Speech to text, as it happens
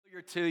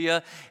To you.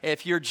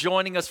 If you're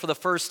joining us for the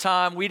first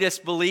time, we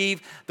just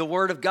believe the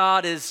Word of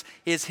God is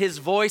His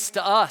voice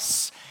to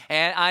us.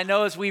 And I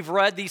know as we've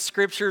read these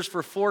scriptures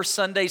for 4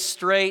 Sundays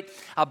straight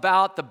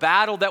about the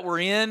battle that we're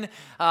in,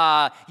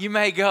 you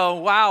may go,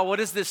 wow, what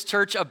is this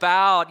church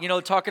about? You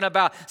know, talking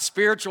about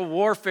spiritual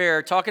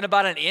warfare, talking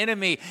about an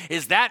enemy.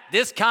 Is that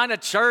this kind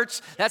of church?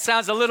 That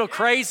sounds a little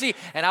crazy.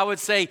 And I would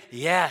say,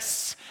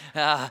 yes.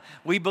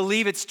 We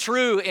believe it's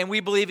true, and we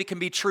believe it can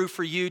be true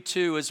for you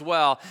too as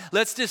well.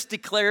 Let's just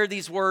declare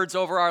these words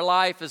over our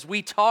life as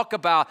we talk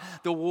about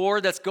the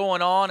war that's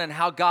going on and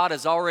how God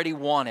has already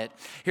won it.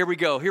 Here we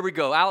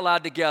go, out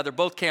loud together,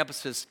 both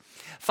campuses.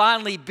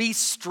 Finally, be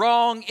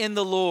strong in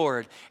the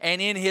Lord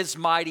and in His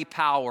mighty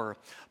power.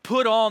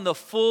 Put on the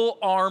full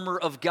armor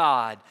of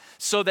God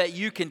so that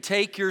you can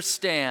take your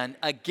stand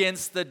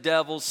against the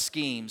devil's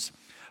schemes.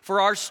 For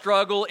our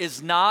struggle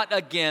is not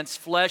against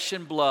flesh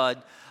and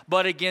blood,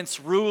 but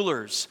against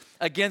rulers,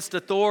 against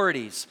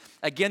authorities,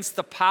 against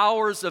the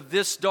powers of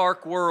this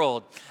dark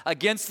world,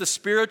 against the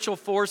spiritual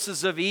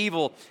forces of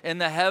evil in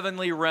the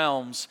heavenly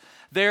realms.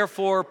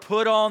 Therefore,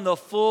 put on the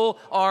full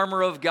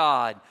armor of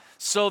God,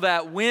 so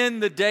that when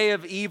the day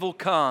of evil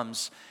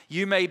comes,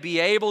 you may be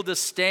able to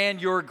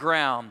stand your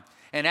ground.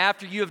 And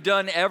after you have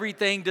done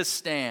everything to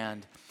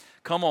stand,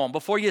 come on,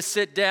 before you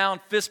sit down,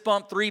 fist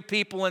bump 3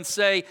 people and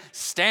say,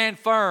 stand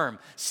firm,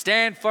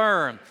 stand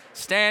firm,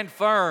 stand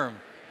firm.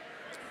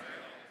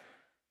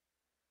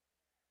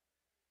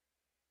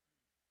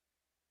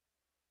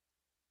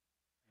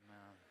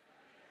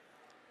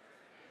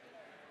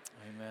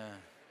 Amen.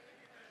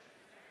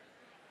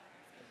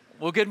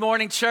 Well, good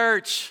morning,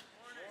 church.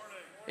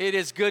 It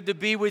is good to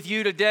be with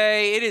you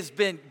today. It has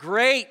been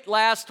great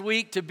last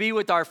week to be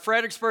with our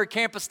Fredericksburg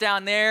campus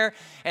down there.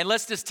 And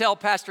let's just tell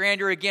Pastor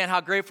Andrew again how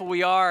grateful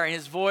we are and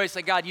his voice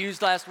that God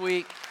used last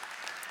week.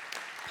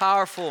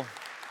 Powerful.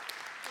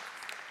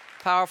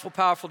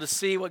 Powerful to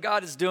see what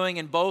God is doing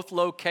in both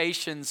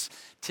locations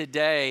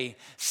today.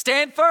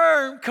 Stand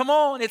firm. Come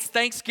on. It's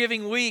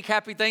Thanksgiving week.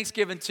 Happy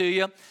Thanksgiving to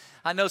you.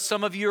 I know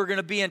some of you are going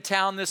to be in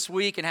town this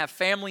week and have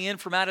family in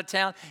from out of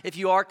town. If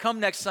you are, come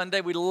next Sunday.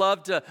 We'd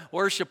love to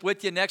worship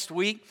with you next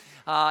week.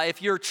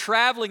 If you're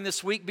traveling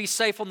this week, be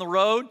safe on the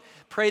road.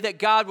 Pray that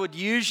God would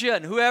use you,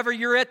 and whoever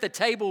you're at the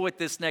table with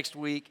this next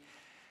week,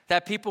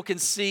 that people can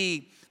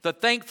see the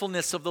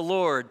thankfulness of the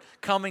Lord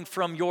coming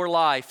from your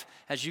life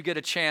as you get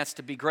a chance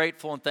to be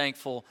grateful and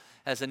thankful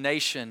as a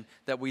nation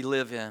that we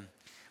live in.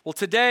 Well,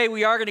 today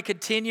we are going to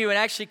continue and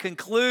actually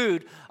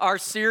conclude our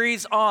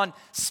series on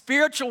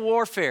spiritual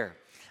warfare.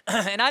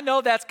 And I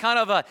know that's kind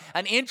of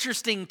an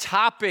interesting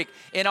topic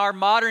in our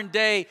modern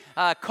day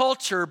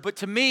culture, but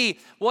to me,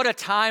 what a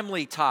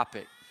timely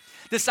topic.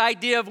 This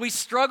idea of we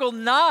struggle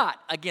not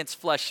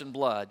against flesh and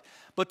blood,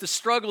 but the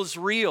struggle is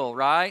real,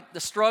 right? The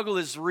struggle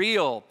is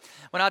real.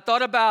 When I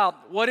thought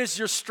about what is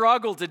your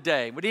struggle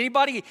today, would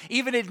anybody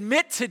even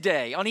admit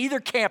today on either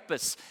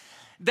campus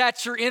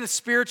that you're in a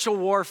spiritual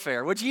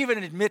warfare? Would you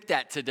even admit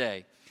that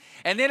today?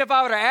 And then if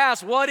I were to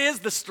ask, what is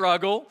the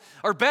struggle?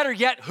 Or better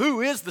yet, who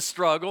is the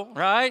struggle,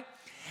 right?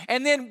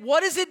 And then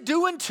what is it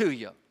doing to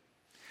you?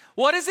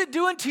 What is it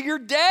doing to your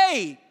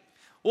day?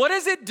 What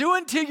is it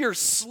doing to your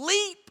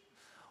sleep?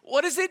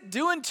 What is it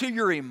doing to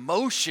your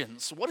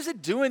emotions? What is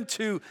it doing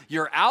to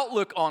your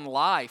outlook on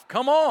life?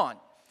 Come on.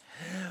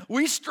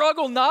 We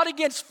struggle not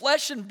against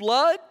flesh and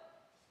blood.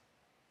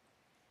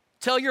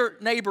 Tell your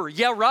neighbor,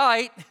 yeah,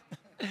 right.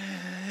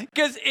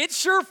 Because it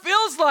sure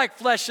feels like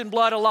flesh and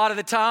blood a lot of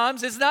the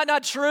times. Is that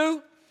not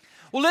true?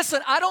 Well,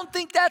 listen, I don't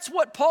think that's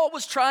what Paul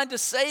was trying to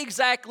say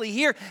exactly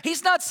here.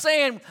 He's not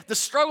saying the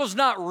struggle's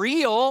not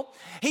real.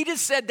 He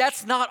just said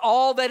that's not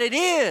all that it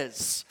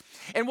is.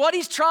 And what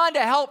he's trying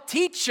to help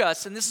teach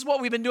us, and this is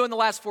what we've been doing the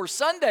last 4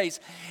 Sundays,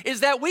 is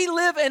that we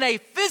live in a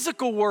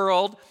physical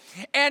world,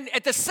 and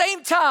at the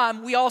same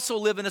time, we also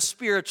live in a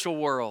spiritual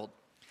world.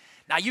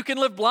 Now, you can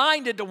live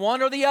blinded to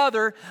one or the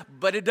other,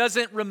 but it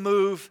doesn't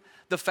remove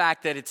the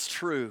fact that it's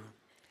true.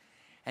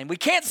 And we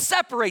can't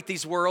separate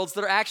these worlds.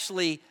 They're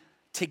actually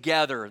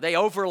together. They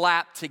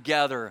overlap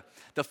together,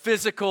 the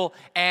physical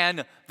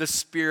and the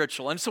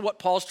spiritual. And so what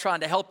Paul's trying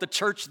to help the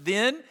church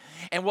then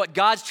and what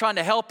God's trying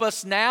to help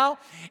us now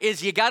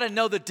is you got to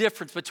know the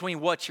difference between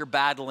what you're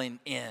battling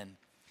in.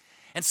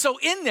 And so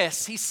in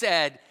this, he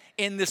said,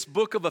 in this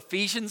book of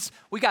Ephesians,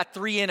 we got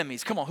 3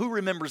 enemies. Come on, who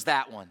remembers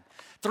that one?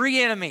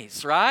 3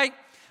 enemies, right?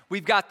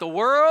 We've got the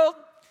world,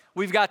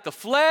 we've got the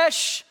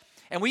flesh,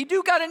 and we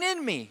do got an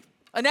enemy,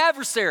 an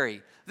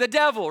adversary, the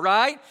devil,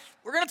 right?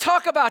 We're going to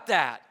talk about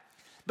that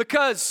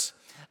because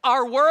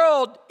our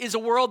world is a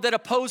world that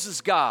opposes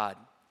God.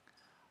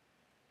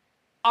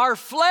 Our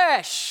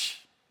flesh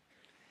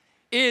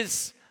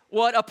is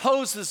what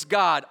opposes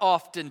God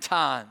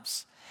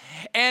oftentimes.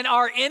 And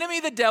our enemy,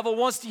 the devil,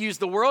 wants to use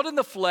the world and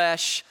the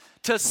flesh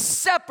to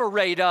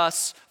separate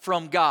us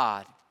from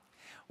God.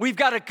 We've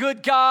got a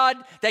good God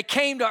that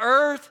came to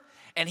earth,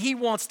 and He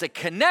wants to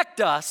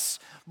connect us,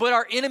 but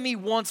our enemy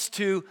wants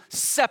to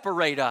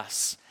separate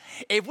us.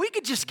 If we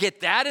could just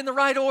get that in the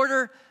right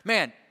order,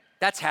 man,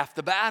 that's half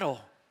the battle.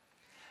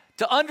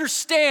 to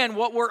understand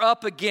what we're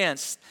up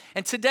against.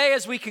 And today,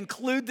 as we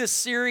conclude this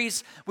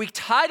series, we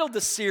titled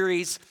the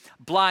series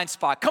Blind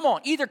Spot. Come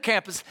on, either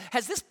campus,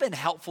 has this been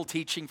helpful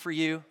teaching for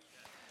you?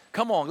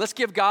 Come on, let's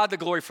give God the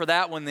glory for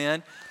that one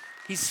then.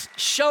 He's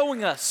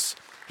showing us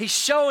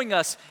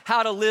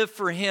how to live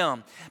for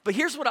Him. But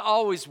here's what I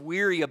always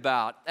weary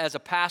about as a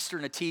pastor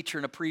and a teacher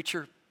and a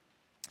preacher.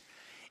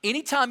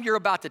 Anytime you're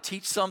about to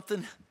teach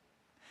something,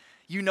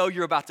 you know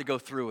you're about to go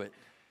through it.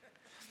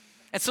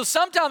 And so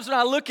sometimes when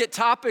I look at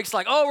topics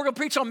like, oh, we're going to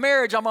preach on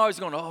marriage, I'm always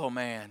going, oh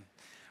man,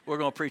 we're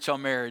going to preach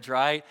on marriage,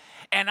 right?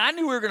 And I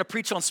knew we were going to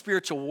preach on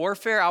spiritual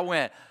warfare. I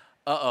went,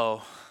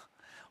 uh-oh,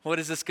 what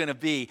is this going to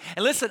be?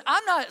 And listen,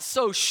 I'm not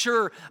so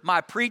sure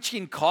my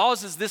preaching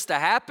causes this to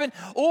happen,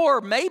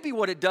 or maybe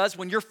what it does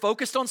when you're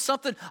focused on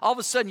something, all of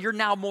a sudden you're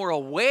now more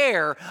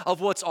aware of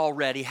what's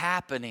already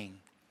happening.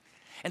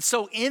 And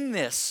so in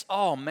this,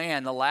 oh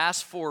man, the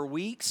last 4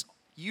 weeks,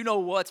 you know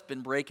what's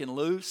been breaking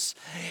loose?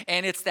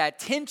 And it's that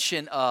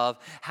tension of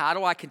how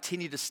do I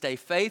continue to stay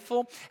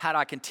faithful? How do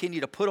I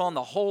continue to put on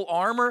the whole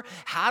armor?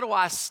 How do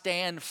I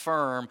stand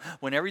firm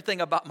when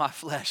everything about my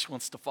flesh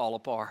wants to fall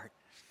apart?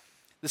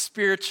 The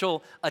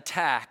spiritual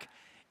attack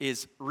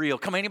is real.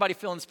 Come on, anybody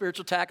feeling the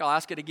spiritual attack? I'll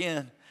ask it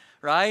again,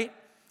 right?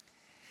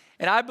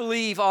 And I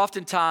believe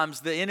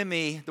oftentimes the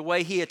enemy, the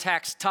way he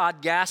attacks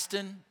Todd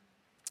Gaston,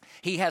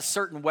 he has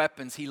certain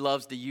weapons he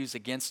loves to use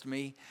against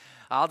me.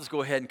 I'll just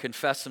go ahead and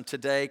confess them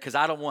today because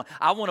I want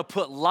to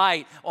put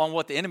light on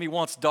what the enemy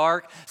wants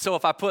dark. So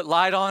if I put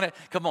light on it,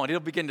 come on, it'll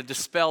begin to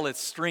dispel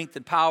its strength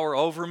and power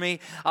over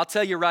me. I'll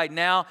tell you right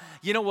now,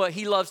 you know what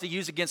he loves to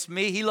use against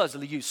me? He loves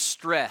to use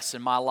stress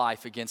in my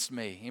life against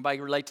me. Anybody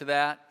relate to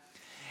that?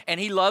 And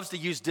he loves to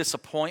use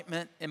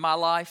disappointment in my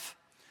life.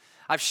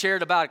 I've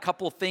shared about a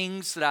couple of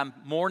things that I'm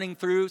mourning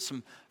through,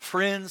 some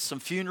friends,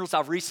 some funerals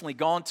I've recently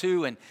gone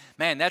to, and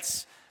man,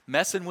 that's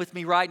messing with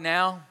me right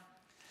now.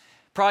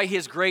 Probably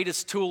his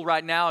greatest tool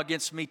right now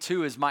against me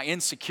too is my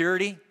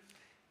insecurity.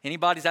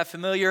 Anybody's that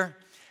familiar?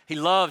 He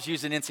loves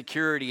using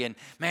insecurity and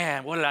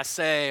man, what did I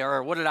say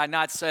or what did I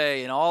not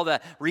say and all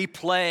that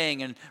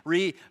replaying and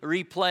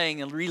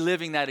replaying and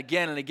reliving that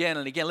again and again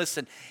and again.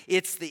 Listen,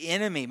 it's the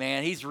enemy,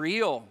 man. He's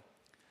real.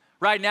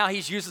 Right now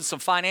he's using some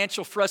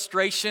financial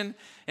frustration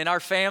in our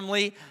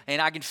family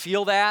and I can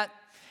feel that.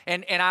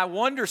 And I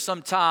wonder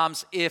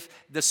sometimes if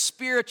the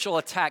spiritual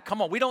attack,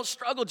 come on, we don't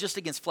struggle just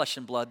against flesh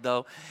and blood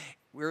though.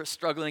 We're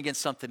struggling against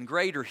something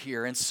greater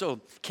here. And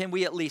so can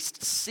we at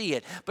least see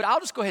it? But I'll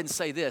just go ahead and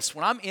say this.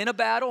 When I'm in a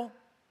battle,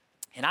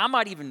 and I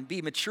might even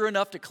be mature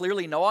enough to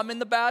clearly know I'm in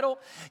the battle,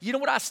 you know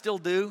what I still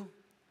do?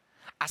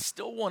 I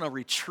still want to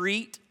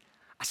retreat.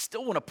 I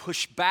still want to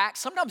push back.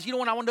 Sometimes, you know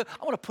what I want to do?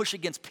 I want to push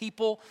against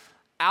people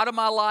out of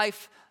my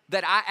life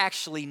that I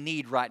actually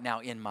need right now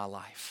in my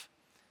life.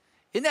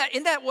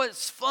 Isn't that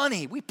what's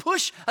funny? We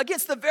push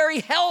against the very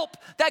help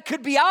that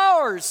could be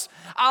ours.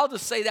 I'll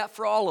just say that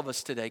for all of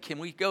us today. Can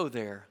we go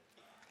there?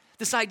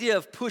 This idea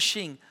of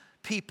pushing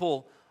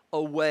people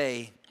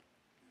away.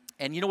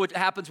 And you know what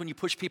happens when you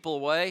push people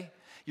away?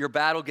 Your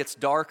battle gets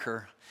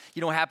darker.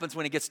 You know what happens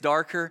when it gets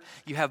darker?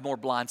 You have more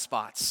blind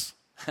spots.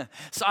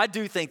 So I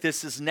do think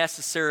this is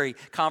necessary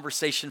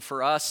conversation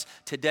for us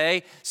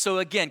today. So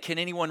again, can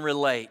anyone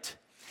relate?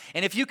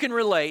 And if you can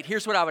relate,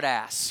 here's what I would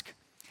ask.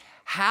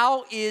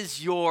 How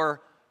is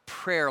your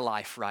prayer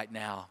life right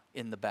now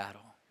in the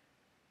battle?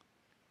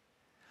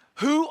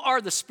 Who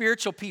are the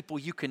spiritual people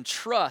you can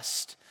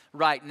trust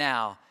right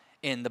now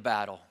in the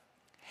battle?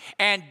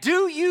 And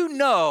do you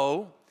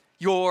know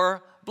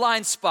your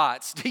blind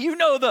spots? Do you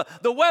know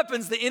the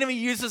weapons the enemy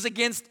uses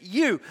against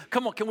you?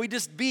 Come on, can we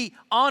just be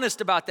honest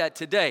about that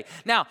today?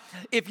 Now,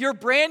 if you're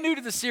brand new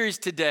to the series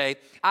today,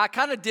 I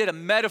kind of did a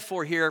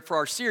metaphor here for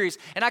our series,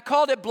 and I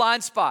called it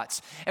blind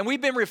spots. And we've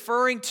been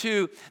referring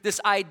to this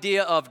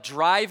idea of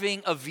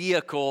driving a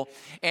vehicle,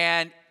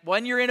 and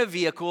when you're in a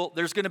vehicle,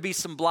 there's going to be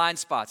some blind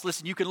spots.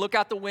 Listen, you can look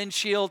out the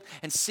windshield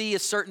and see a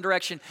certain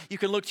direction. You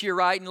can look to your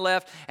right and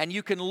left, and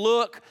you can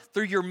look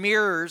through your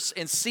mirrors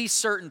and see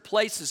certain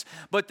places,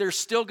 but there's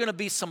still going to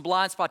be some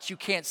blind spots you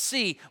can't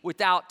see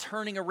without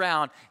turning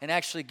around and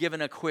actually giving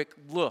a quick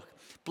look.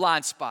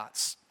 Blind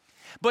spots.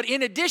 But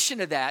in addition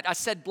to that, I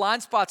said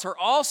blind spots are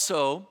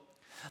also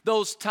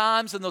those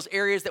times and those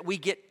areas that we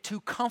get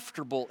too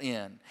comfortable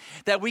in,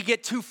 that we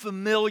get too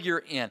familiar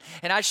in.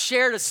 And I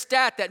shared a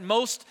stat that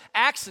most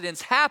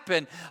accidents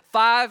happen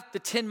 5 to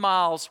 10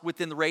 miles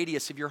within the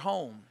radius of your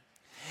home.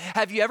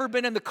 Have you ever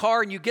been in the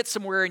car and you get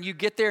somewhere and you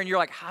get there and you're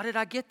like, how did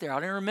I get there?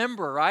 I don't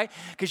remember, right?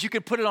 Because you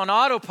can put it on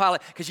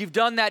autopilot because you've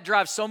done that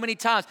drive so many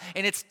times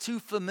and it's too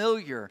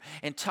familiar.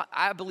 And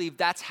I believe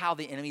that's how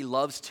the enemy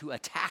loves to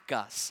attack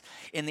us,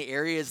 in the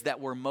areas that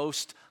we're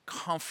most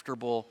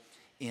comfortable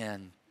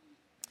in.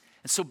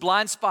 And so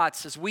blind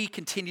spots, as we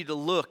continue to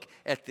look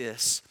at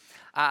this,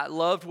 I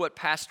loved what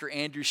Pastor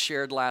Andrew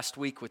shared last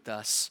week with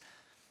us.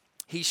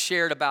 He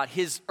shared about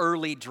his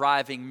early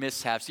driving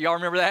mishaps. Y'all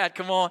remember that?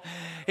 Come on.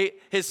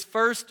 His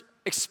first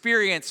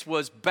experience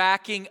was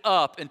backing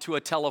up into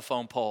a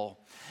telephone pole.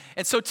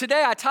 And so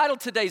today, I titled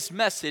today's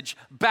message,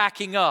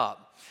 Backing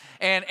Up.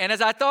 And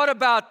as I thought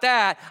about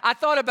that, I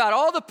thought about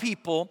all the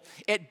people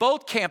at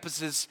both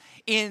campuses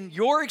in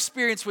your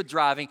experience with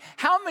driving.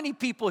 How many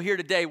people here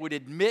today would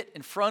admit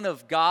in front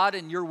of God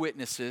and your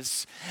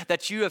witnesses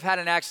that you have had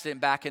an accident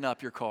backing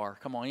up your car?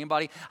 Come on,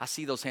 anybody? I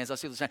see those hands. I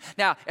see those hands.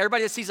 Now,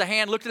 everybody that sees a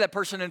hand, look to that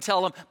person and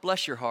tell them,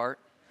 bless your heart.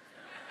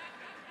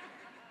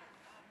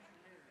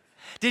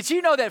 Did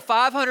you know that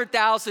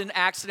 500,000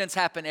 accidents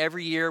happen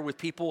every year with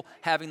people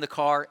having the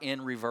car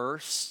in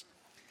reverse?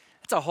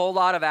 It's a whole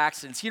lot of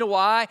accidents. You know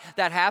why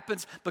that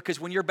happens? Because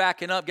when you're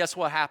backing up, guess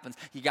what happens?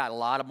 You got a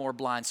lot of more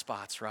blind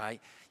spots,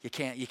 right? You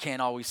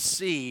can't always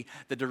see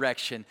the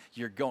direction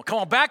you're going. Come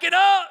on, back it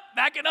up.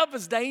 Backing up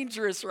is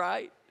dangerous,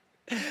 right?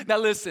 Now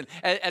listen,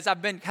 as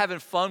I've been having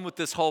fun with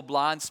this whole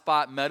blind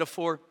spot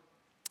metaphor,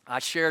 I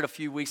shared a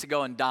few weeks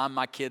ago and dimed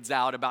my kids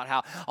out about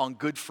how on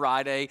Good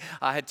Friday,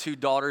 I had 2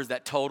 daughters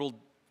that totaled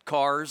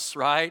cars,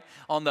 right,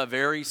 on the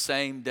very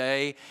same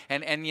day.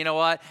 And you know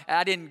what?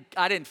 I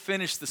didn't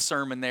finish the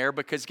sermon there,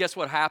 because guess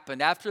what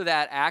happened? After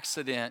that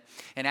accident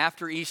and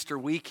after Easter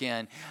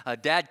weekend,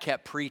 Dad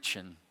kept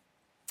preaching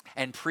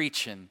and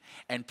preaching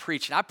and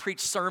preaching. I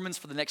preached sermons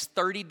for the next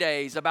 30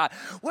 days about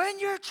when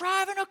you're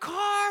driving a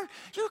car,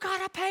 you got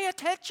to pay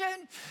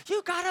attention.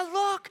 You got to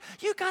look.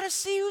 You got to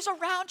see who's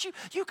around you.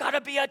 You got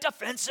to be a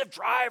defensive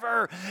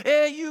driver.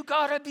 You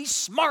got to be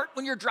smart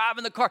when you're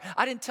driving the car.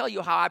 I didn't tell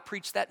you how I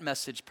preached that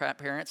message,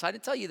 parents. I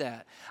didn't tell you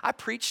that. I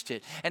preached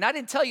it. And I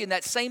didn't tell you in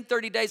that same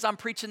 30 days I'm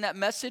preaching that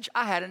message,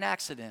 I had an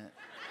accident.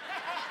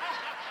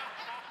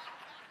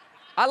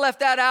 I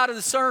left that out of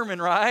the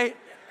sermon, right?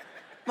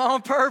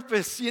 On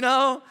purpose, you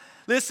know.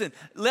 Listen,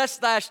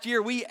 last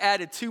year we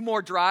added 2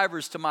 more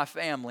drivers to my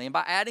family. And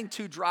by adding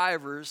 2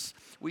 drivers,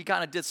 we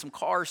kind of did some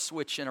car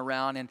switching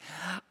around. And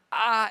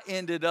I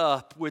ended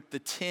up with the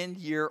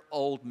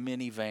 10-year-old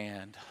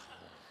minivan.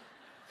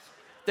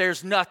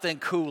 There's nothing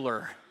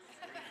cooler.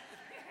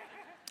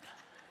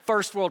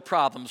 First world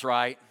problems,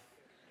 right?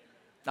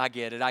 I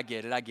get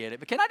it.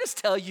 But can I just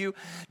tell you,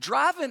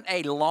 driving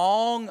a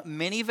long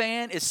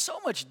minivan is so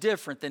much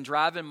different than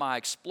driving my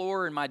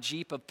Explorer and my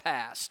Jeep of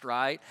past,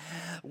 right?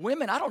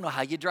 Women, I don't know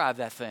how you drive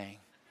that thing.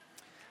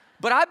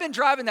 But I've been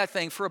driving that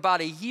thing for about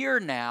a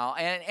year now,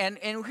 and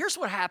here's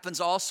what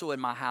happens also in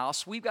my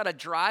house. We've got a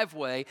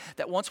driveway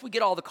that once we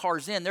get all the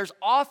cars in, there's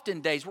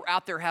often days we're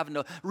out there having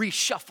to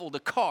reshuffle the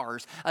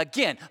cars.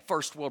 Again,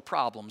 first world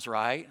problems,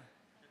 right?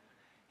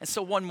 And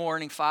so one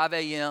morning, 5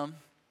 a.m.,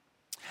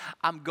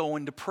 I'm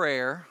going to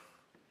prayer.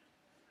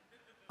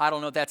 I don't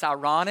know if that's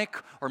ironic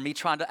or me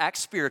trying to act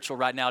spiritual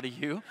right now to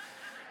you.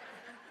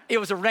 It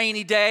was a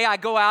rainy day. I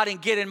go out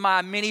and get in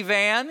my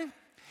minivan,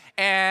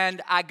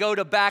 and I go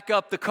to back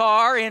up the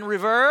car in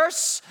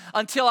reverse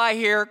until I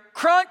hear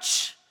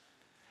crunch.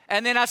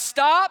 And then I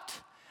stopped.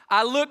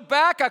 I looked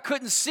back. I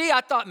couldn't see.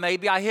 I thought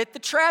maybe I hit the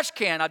trash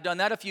can. I've done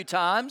that a few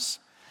times.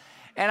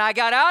 And I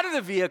got out of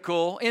the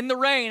vehicle in the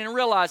rain and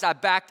realized I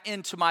backed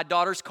into my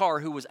daughter's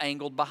car, who was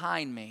angled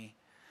behind me.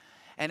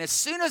 And as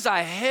soon as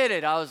I hit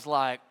it, I was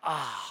like,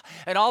 ah.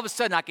 And all of a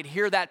sudden, I could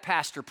hear that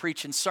pastor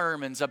preaching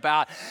sermons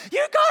about,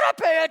 you got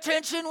to pay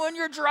attention when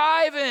you're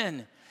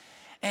driving.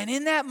 And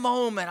in that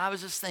moment, I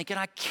was just thinking,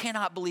 I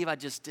cannot believe I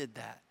just did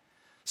that.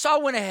 So I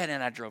went ahead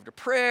and I drove to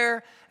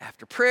prayer.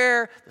 After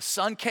prayer, the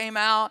sun came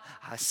out.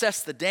 I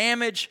assessed the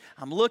damage.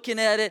 I'm looking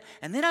at it.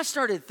 And then I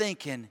started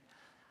thinking,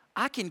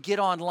 I can get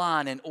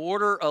online and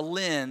order a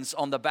lens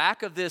on the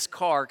back of this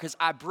car, because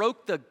I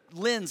broke the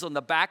lens on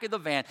the back of the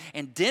van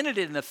and dented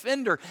it in the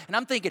fender. And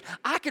I'm thinking,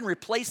 I can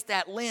replace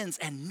that lens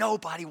and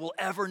nobody will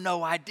ever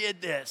know I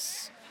did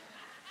this.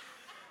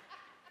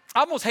 I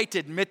almost hate to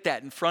admit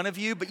that in front of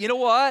you, but you know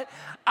what?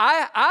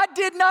 I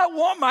did not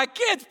want my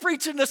kids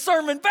preaching the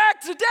sermon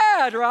back to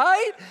Dad,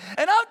 right?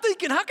 And I'm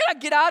thinking, how can I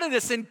get out of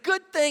this? And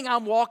good thing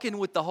I'm walking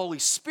with the Holy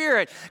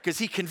Spirit, because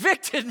He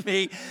convicted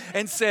me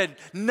and said,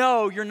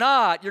 no, you're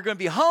not. You're going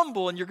to be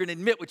humble and you're going to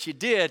admit what you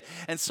did.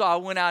 And so I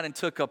went out and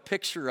took a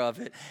picture of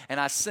it, and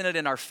I sent it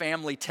in our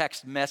family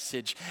text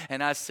message,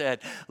 and I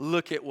said,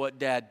 look at what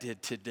Dad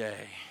did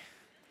today.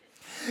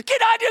 Can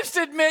I just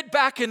admit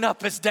backing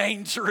up is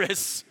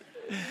dangerous?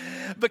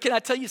 But can I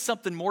tell you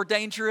something more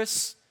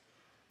dangerous?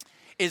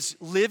 Is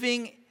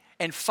living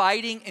and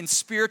fighting in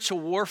spiritual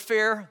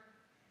warfare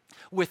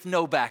with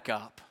no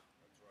backup.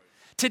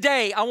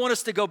 Today, I want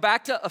us to go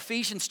back to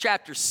Ephesians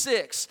chapter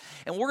 6,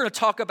 and we're going to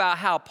talk about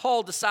how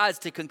Paul decides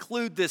to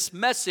conclude this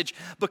message,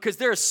 because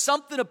there is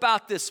something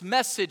about this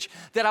message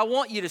that I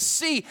want you to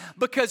see,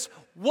 because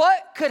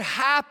what could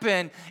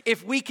happen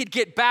if we could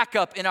get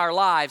backup in our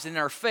lives and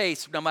in our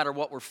faith, no matter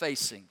what we're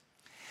facing?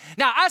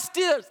 Now, I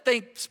still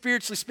think,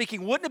 spiritually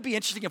speaking, wouldn't it be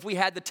interesting if we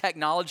had the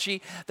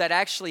technology that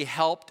actually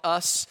helped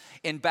us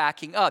in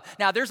backing up?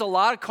 Now, there's a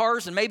lot of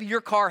cars, and maybe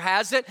your car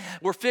has it.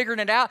 We're figuring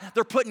it out.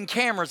 They're putting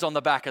cameras on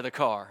the back of the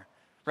car,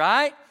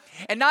 right?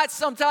 And not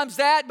sometimes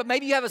that, but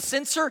maybe you have a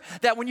sensor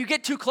that when you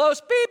get too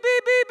close, beep,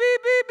 beep, beep,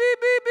 beep, beep, beep,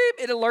 beep,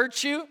 beep, it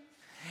alerts you.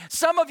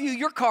 Some of you,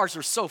 your cars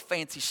are so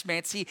fancy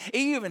schmancy,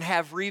 you even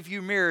have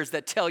review mirrors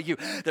that tell you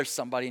there's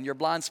somebody in your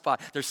blind spot.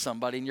 There's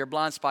somebody in your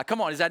blind spot. Come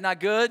on, is that not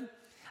good?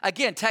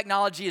 Again,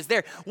 technology is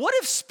there. What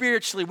if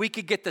spiritually we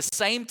could get the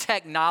same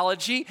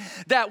technology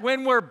that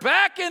when we're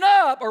backing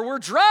up or we're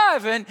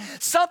driving,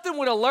 something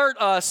would alert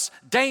us,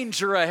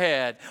 danger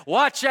ahead.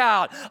 Watch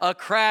out, a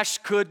crash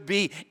could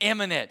be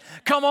imminent.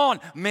 Come on,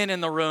 men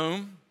in the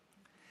room.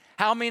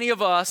 How many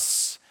of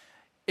us,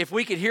 if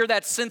we could hear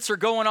that sensor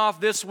going off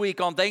this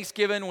week on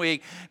Thanksgiving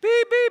week,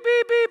 beep, beep,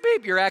 beep, beep,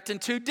 beep, you're acting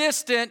too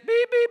distant,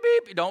 beep, beep,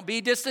 beep, don't be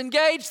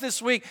disengaged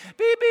this week,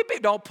 beep, beep,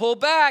 beep, don't pull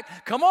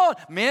back. Come on,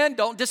 men,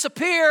 don't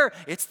disappear.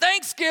 It's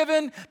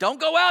Thanksgiving. Don't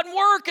go out and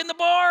work in the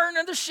barn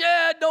or the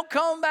shed. Don't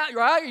come back,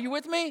 right? Are you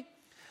with me?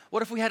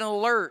 What if we had an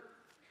alert?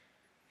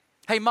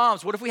 Hey,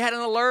 moms, what if we had an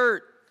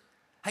alert?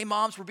 Hey,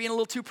 moms, we're being a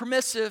little too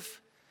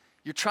permissive.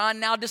 You're trying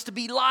now just to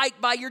be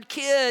liked by your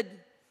kid.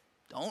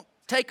 Don't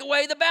take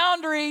away the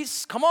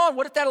boundaries. Come on,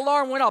 what if that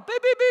alarm went off?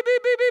 Beep, beep, beep,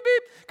 beep, beep, beep,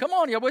 beep. Come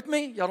on, y'all with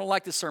me? Y'all don't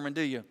like this sermon,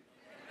 do you?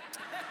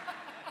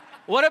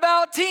 What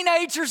about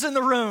teenagers in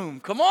the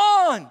room? Come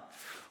on.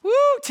 Woo,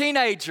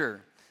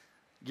 teenager.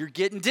 You're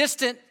getting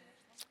distant.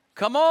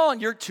 Come on,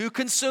 you're too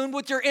consumed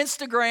with your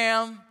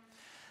Instagram.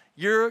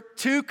 You're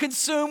too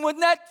consumed with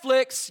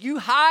Netflix. You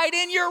hide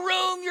in your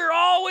room. You're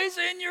always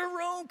in your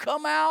room.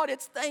 Come out.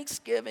 It's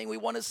Thanksgiving. We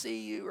want to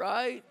see you,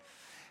 right?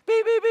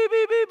 Beep, beep, beep,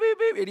 beep, beep, beep,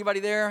 beep. Anybody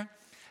there?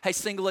 Hey,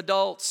 single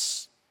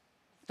adults,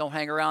 don't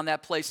hang around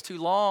that place too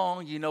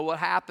long. You know what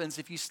happens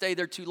if you stay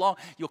there too long.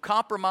 You'll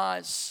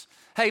compromise.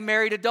 Hey,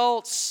 married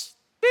adults,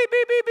 beep,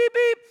 beep, beep, beep,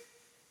 beep.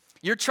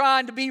 You're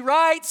trying to be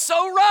right,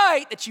 so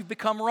right that you've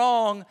become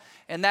wrong.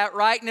 And that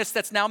rightness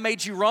that's now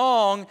made you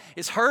wrong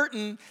is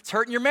hurting. It's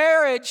hurting your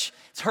marriage.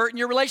 It's hurting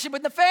your relationship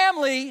with the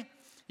family.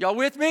 Y'all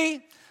with me?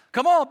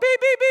 Come on,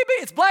 beep, beep, beep,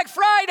 beep. It's Black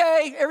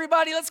Friday.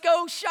 Everybody, let's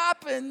go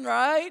shopping,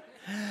 right?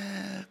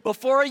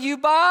 Before you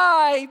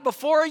buy,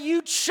 before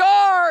you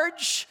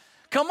charge,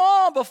 come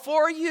on,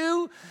 before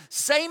you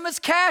same as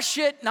cash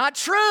it, not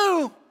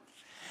true.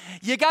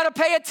 You got to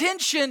pay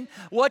attention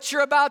what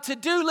you're about to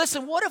do.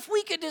 Listen, what if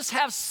we could just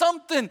have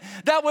something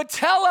that would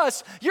tell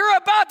us you're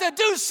about to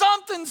do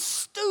something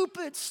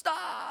stupid?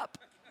 Stop.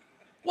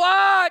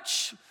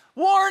 Watch.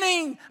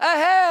 Warning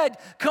ahead.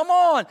 Come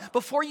on.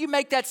 Before you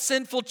make that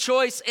sinful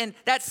choice and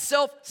that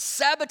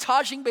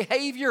self-sabotaging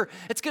behavior,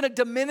 it's going to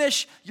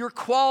diminish your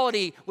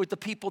quality with the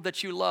people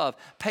that you love.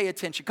 Pay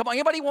attention. Come on.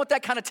 Anybody want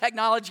that kind of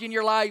technology in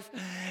your life?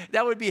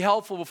 That would be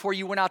helpful before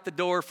you went out the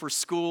door for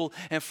school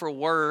and for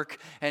work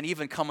and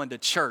even coming to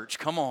church.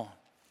 Come on.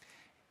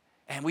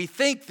 And we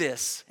think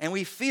this and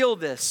we feel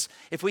this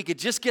if we could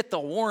just get the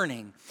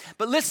warning.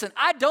 But listen,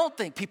 I don't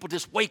think people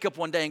just wake up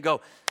one day and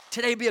go,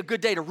 today would be a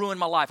good day to ruin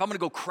my life. I'm going to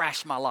go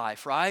crash my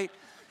life, right?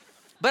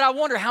 But I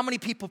wonder how many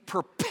people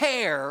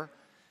prepare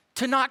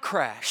to not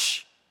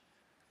crash.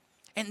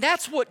 And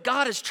that's what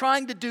God is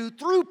trying to do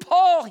through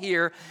Paul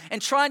here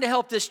and trying to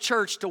help this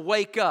church to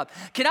wake up.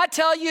 Can I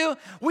tell you,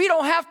 we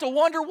don't have to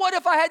wonder, what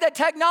if I had that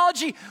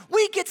technology?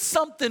 We get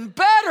something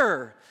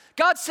better.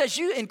 God says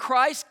you in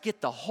Christ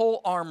get the whole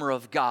armor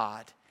of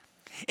God.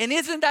 And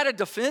isn't that a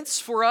defense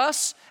for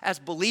us as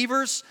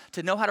believers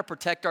to know how to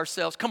protect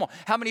ourselves? Come on,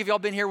 how many of y'all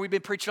been here? We've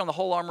been preaching on the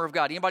whole armor of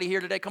God. Anybody here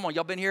today? Come on,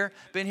 y'all been here?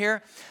 Been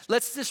here?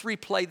 Let's just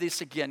replay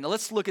this again. Now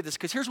let's look at this,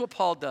 because here's what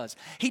Paul does.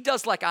 He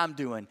does like I'm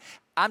doing.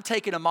 I'm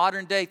taking a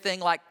modern day thing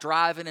like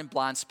driving in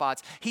blind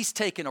spots. He's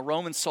taking a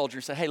Roman soldier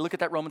and said, hey, look at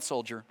that Roman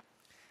soldier.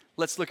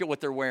 Let's look at what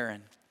they're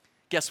wearing.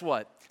 Guess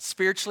what?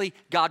 Spiritually,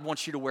 God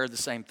wants you to wear the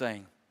same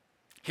thing.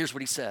 Here's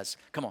what he says.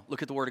 Come on,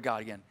 look at the word of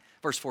God again.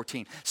 Verse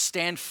 14,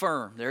 stand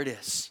firm, there it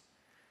is,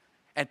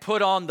 and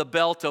put on the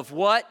belt of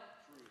what?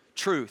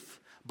 Truth,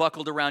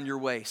 buckled around your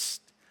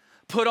waist.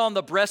 Put on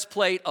the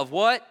breastplate of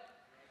what?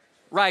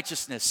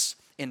 Righteousness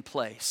in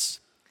place.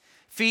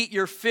 Feet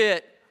you're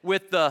fit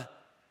with the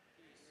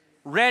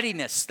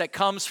readiness that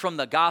comes from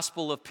the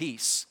gospel of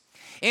peace.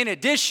 In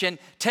addition,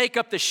 take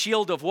up the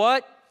shield of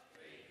what?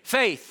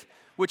 Faith,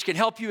 which can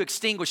help you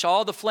extinguish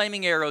all the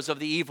flaming arrows of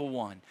the evil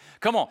one.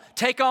 Come on,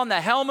 take on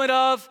the helmet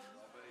of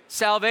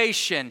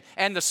salvation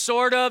and the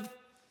sword of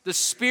the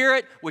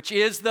Spirit, which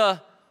is the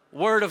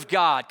Word of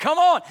God. Come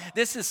on,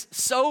 this is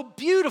so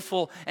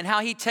beautiful, and how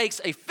he takes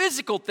a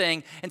physical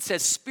thing and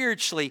says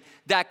spiritually,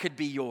 that could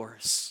be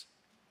yours.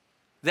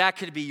 That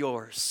could be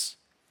yours.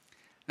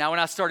 Now, when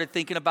I started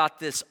thinking about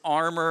this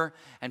armor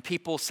and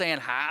people saying,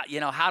 how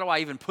do I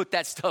even put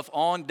that stuff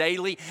on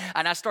daily?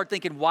 And I start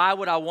thinking, why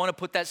would I want to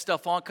put that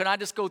stuff on? Can I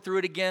just go through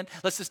it again?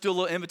 Let's just do a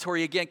little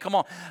inventory again. Come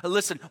on,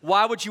 listen.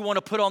 Why would you want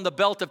to put on the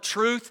belt of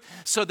truth?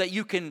 So that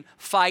you can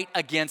fight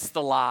against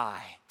the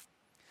lie.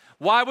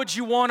 Why would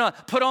you want to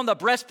put on the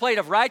breastplate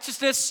of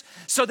righteousness?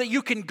 So that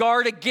you can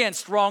guard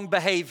against wrong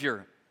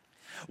behavior.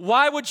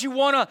 Why would you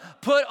want to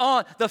put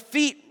on the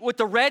feet with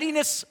the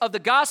readiness of the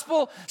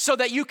gospel? So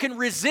that you can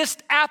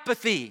resist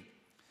apathy.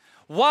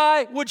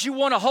 Why would you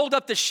want to hold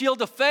up the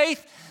shield of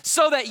faith?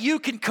 So that you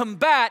can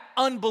combat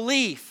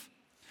unbelief.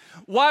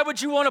 Why would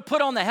you want to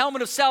put on the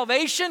helmet of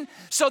salvation?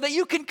 So that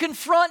you can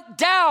confront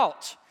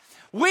doubt.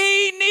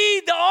 We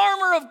need the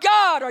armor of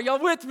God. Are y'all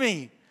with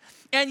me?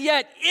 And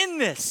yet in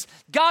this,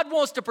 God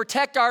wants to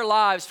protect our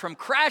lives from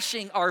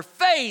crashing our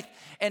faith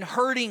and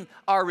hurting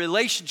our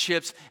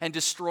relationships and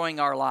destroying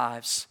our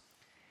lives.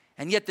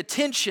 And yet the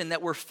tension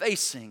that we're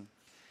facing,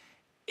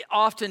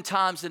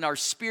 oftentimes in our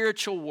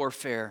spiritual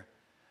warfare,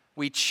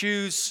 we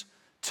choose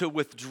to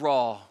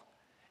withdraw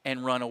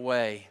and run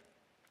away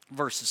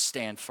versus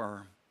stand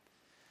firm.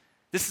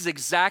 This is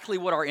exactly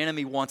what our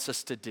enemy wants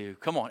us to do.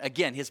 Come on,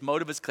 again, his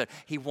motive is clear.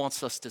 He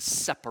wants us to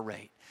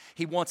separate.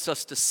 He wants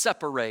us to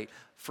separate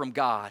from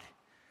God.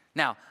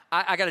 Now,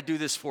 I got to do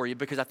this for you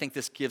because I think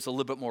this gives a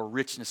little bit more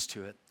richness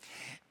to it.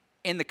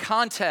 In the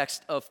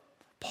context of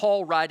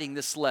Paul writing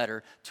this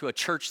letter to a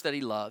church that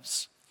he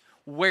loves,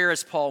 where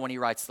is Paul when he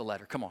writes the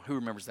letter? Come on, who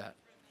remembers that?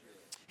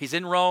 He's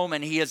in Rome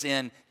and he is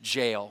in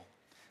jail.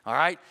 All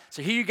right?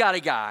 So here you got a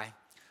guy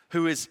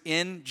who is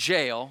in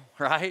jail,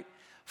 right,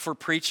 for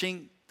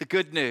preaching the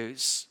good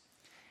news.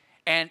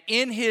 And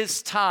in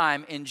his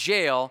time in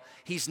jail,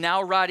 he's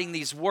now writing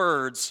these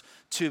words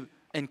to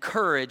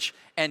encourage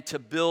and to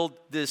build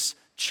this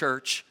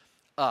church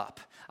up.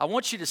 I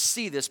want you to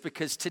see this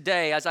because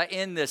today, as I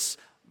end this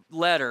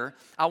letter,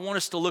 I want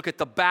us to look at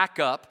the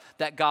backup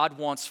that God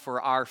wants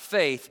for our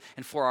faith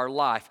and for our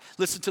life.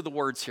 Listen to the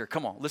words here.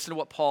 Come on, listen to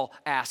what Paul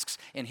asks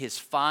in his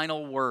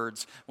final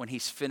words when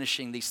he's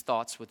finishing these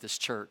thoughts with this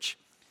church.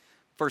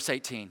 Verse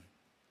 18,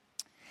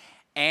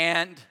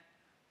 and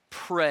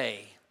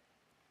pray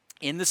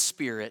in the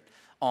Spirit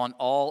on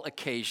all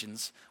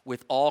occasions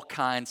with all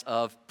kinds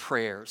of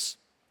prayers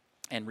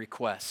and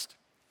requests.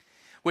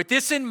 With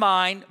this in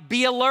mind,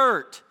 be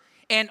alert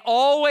and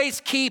always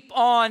keep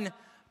on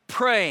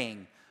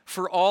praying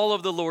for all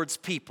of the Lord's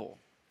people.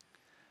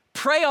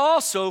 Pray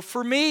also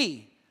for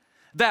me,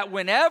 that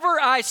whenever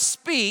I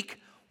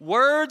speak,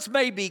 words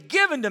may be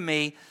given to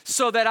me,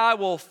 so that I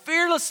will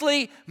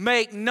fearlessly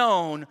make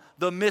known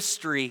the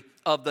mystery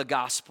of the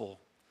gospel,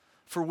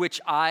 for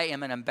which I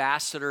am an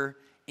ambassador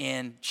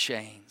in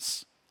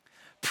chains.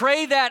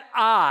 Pray that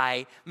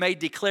I may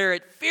declare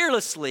it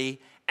fearlessly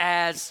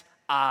as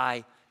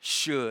I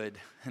should.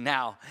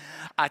 Now,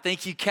 I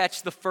think you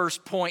catch the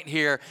first point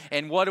here,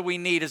 and what do we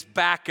need is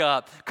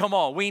backup. Come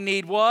on, we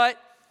need what?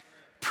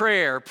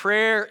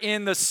 Prayer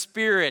in the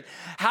Spirit.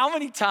 How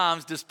many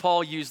times does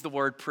Paul use the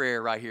word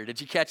prayer right here?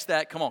 Did you catch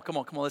that? Come on,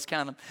 let's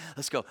count them.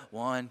 Let's go.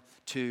 1,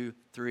 2,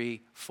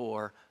 3,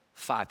 4,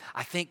 5.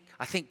 I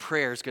think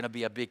prayer is going to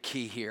be a big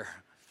key here.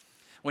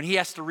 When he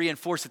has to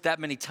reinforce it that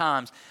many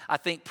times, I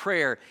think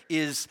prayer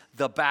is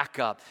the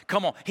backup.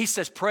 Come on, he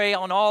says pray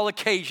on all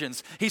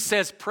occasions. He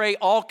says pray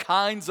all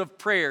kinds of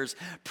prayers.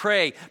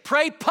 Pray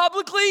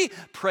publicly,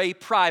 pray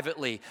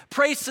privately.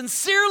 Pray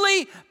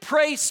sincerely,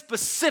 pray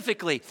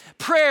specifically.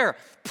 Prayer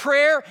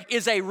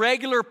is a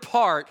regular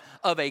part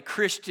of a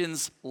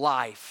Christian's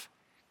life.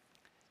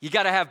 You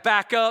got to have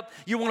backup.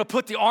 You want to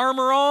put the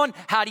armor on.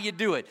 How do you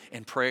do it?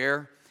 In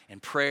prayer,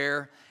 and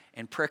prayer,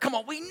 and prayer. Come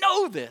on, we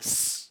know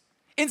this.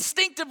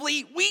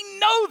 Instinctively, we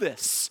know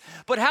this.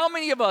 But how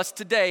many of us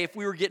today, if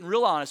we were getting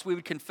real honest, we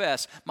would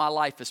confess, my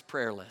life is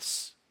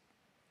prayerless?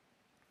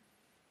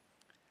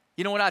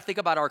 You know, when I think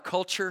about our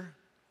culture,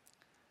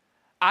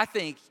 I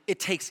think it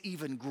takes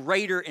even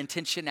greater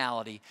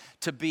intentionality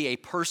to be a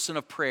person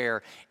of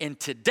prayer in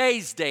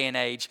today's day and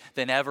age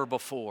than ever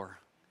before.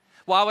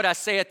 Why would I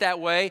say it that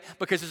way?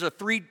 Because there's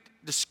three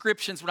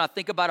descriptions when I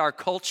think about our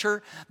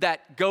culture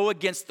that go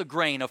against the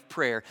grain of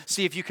prayer.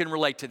 See if you can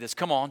relate to this.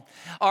 Come on.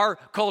 Our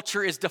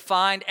culture is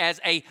defined as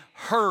a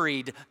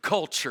hurried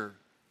culture.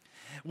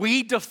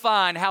 We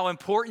define how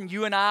important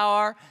you and I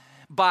are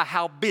by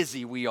how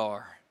busy we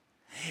are.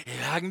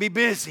 If I can be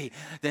busy,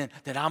 then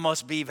I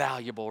must be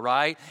valuable,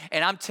 right?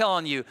 And I'm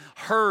telling you,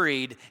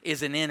 hurried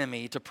is an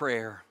enemy to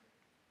prayer.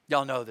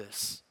 Y'all know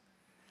this.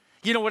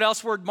 You know what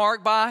else we're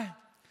marked by?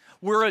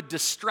 We're a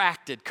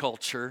distracted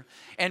culture,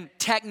 and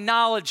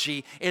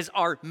technology is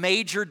our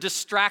major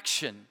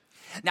distraction.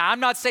 Now, I'm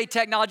not saying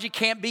technology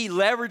can't be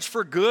leveraged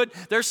for good.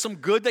 There's some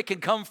good that can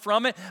come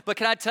from it, but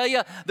can I tell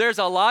you, there's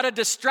a lot of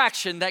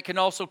distraction that can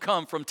also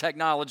come from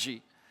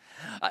technology.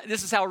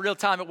 This is how real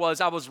time it was.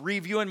 I was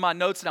reviewing my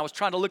notes, and I was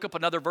trying to look up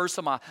another verse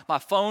on my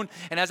phone,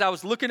 and as I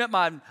was looking at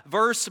my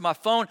verse on my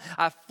phone,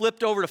 I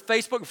flipped over to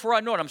Facebook. Before I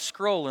know it, I'm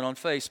scrolling on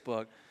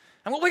Facebook.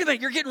 I'm like, wait a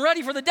minute, you're getting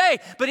ready for the day.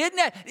 But isn't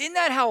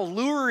that how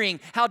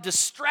alluring, how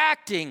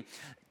distracting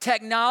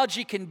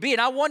technology can be? And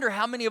I wonder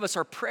how many of us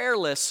are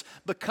prayerless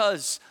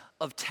because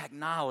of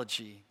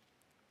technology.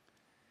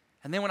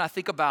 And then when I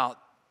think about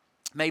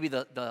maybe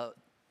the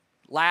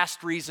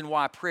last reason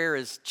why prayer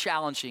is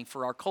challenging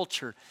for our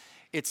culture,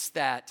 it's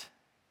that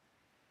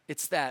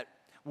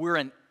we're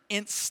an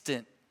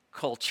instant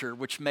culture,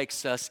 which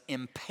makes us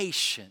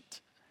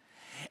impatient.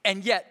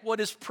 And yet, what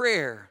is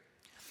prayer?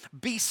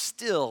 Be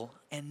still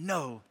and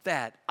know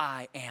that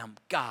I am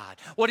God.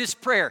 What is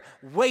prayer?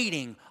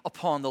 Waiting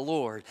upon the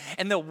Lord.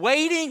 And the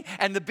waiting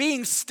and the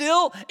being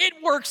still, it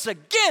works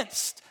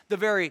against the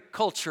very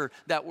culture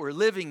that we're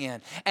living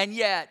in. And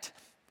yet,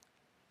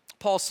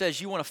 Paul says,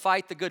 you want to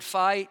fight the good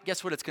fight?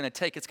 Guess what it's going to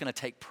take? It's going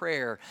to take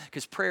prayer,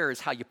 because prayer is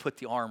how you put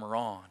the armor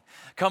on.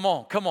 Come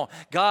on, come on.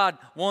 God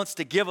wants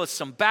to give us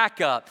some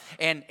backup,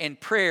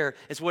 and prayer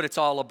is what it's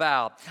all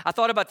about. I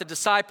thought about the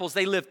disciples.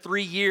 They lived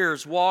 3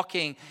 years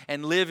walking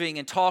and living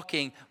and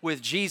talking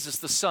with Jesus,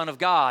 the Son of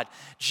God.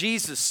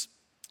 Jesus,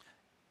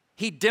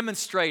 he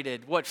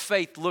demonstrated what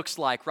faith looks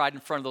like right in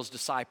front of those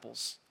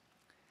disciples.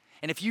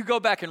 And if you go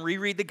back and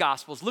reread the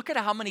Gospels, look at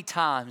how many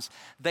times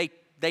they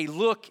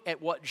look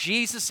at what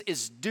Jesus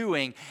is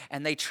doing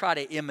and they try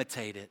to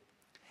imitate it.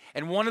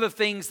 And one of the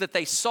things that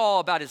they saw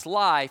about his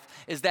life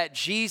is that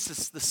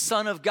Jesus, the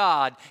Son of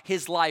God,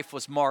 his life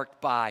was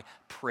marked by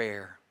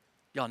prayer.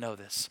 Y'all know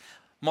this.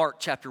 Mark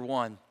chapter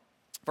 1,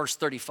 verse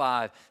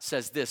 35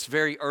 says this: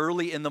 very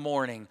early in the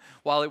morning,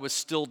 while it was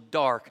still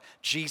dark,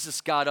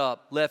 Jesus got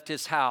up, left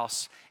his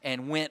house,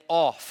 and went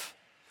off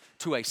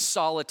to a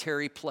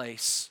solitary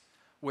place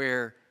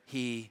where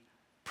he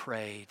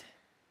prayed.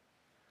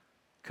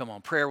 Come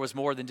on, prayer was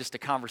more than just a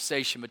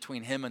conversation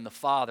between him and the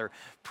Father.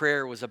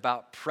 Prayer was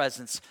about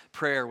presence.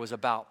 Prayer was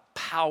about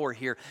power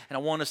here. And I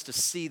want us to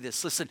see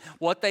this. Listen,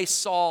 what they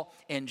saw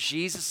in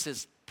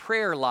Jesus'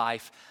 prayer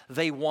life,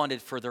 they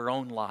wanted for their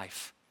own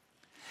life.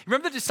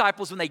 Remember the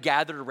disciples when they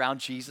gathered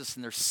around Jesus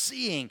and they're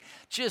seeing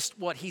just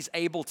what he's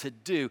able to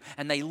do,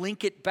 and they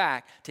link it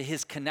back to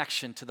his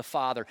connection to the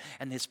Father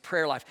and his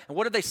prayer life. And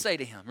what did they say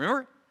to him?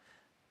 Remember?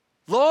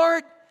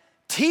 Lord,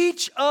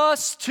 teach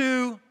us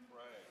to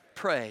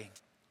pray.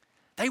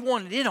 They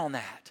wanted in on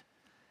that.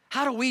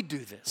 How do we do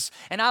this?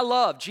 And I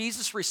love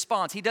Jesus'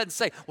 response. He doesn't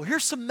say, well,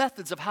 here's some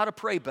methods of how to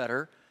pray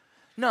better.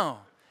 No,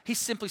 he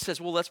simply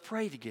says, well, let's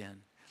pray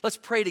again. Let's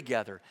pray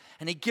together.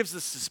 And he gives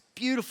us this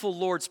beautiful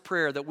Lord's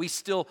Prayer that we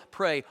still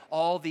pray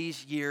all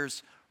these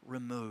years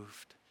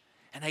removed.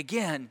 And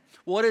again,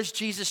 what is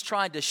Jesus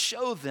trying to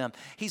show them?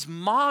 He's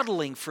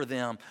modeling for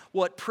them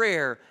what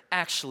prayer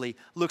actually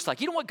looks like.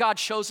 You know what God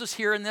shows us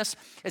here in this?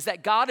 Is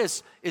that God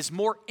is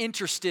more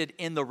interested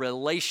in the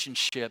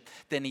relationship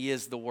than he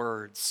is the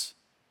words.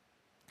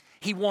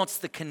 He wants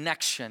the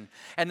connection.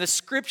 And the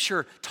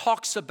scripture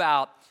talks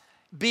about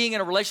being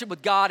in a relationship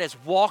with God as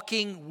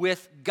walking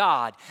with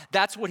God.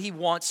 That's what he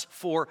wants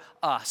for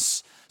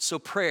us. So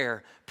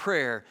prayer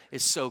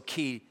is so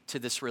key to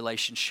this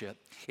relationship.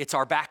 It's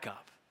our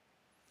backup.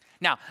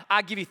 Now,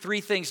 I give you 3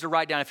 things to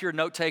write down. If you're a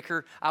note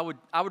taker, I would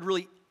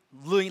really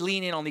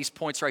lean in on these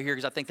points right here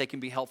because I think they can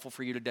be helpful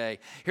for you today.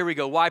 Here we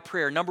go. Why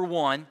prayer? Number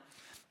 1,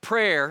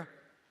 prayer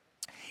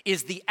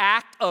is the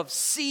act of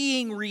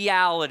seeing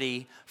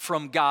reality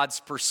from God's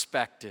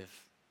perspective.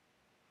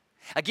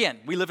 Again,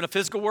 we live in a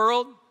physical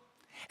world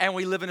and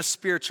we live in a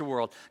spiritual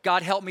world.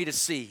 God, help me to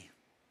see.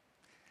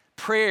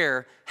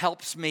 Prayer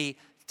helps me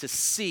to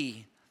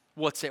see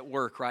what's at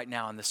work right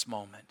now in this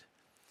moment.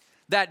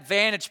 That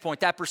vantage point,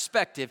 that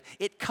perspective,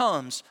 it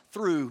comes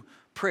through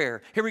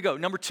prayer. Here we go.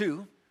 Number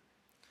 2,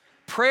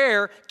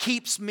 prayer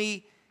keeps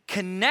me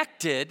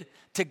connected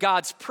to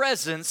God's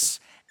presence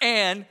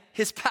and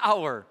his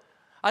power.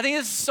 I think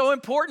this is so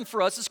important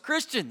for us as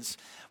Christians.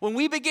 When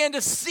we begin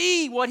to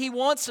see what he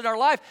wants in our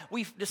life,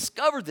 we've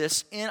discovered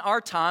this in our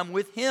time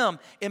with him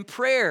in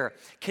prayer,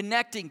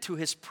 connecting to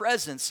his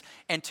presence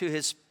and to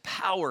his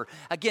power.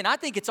 Again, I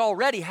think it's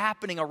already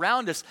happening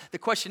around us. The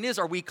question is,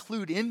 are we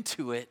clued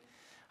into it?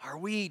 Are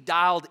we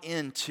dialed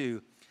into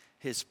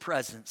his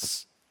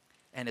presence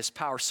and his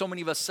power? So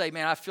many of us say,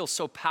 man, I feel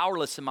so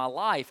powerless in my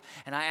life.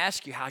 And I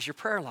ask you, how's your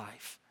prayer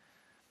life?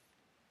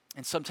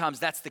 And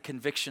sometimes that's the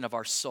conviction of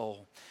our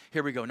soul.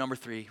 Here we go. Number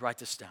 3, write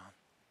this down.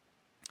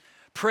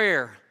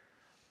 Prayer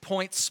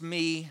points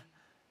me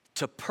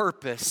to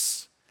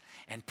purpose,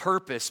 and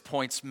purpose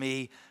points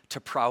me to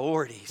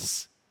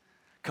priorities.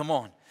 Come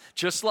on.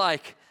 Just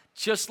like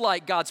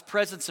God's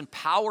presence and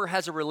power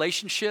has a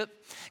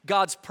relationship,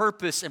 God's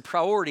purpose and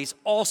priorities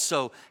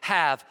also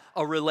have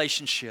a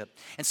relationship.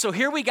 And so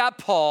here we got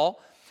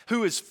Paul,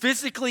 who is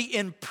physically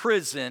in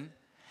prison,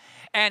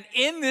 and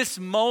in this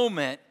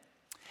moment,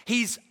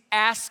 he's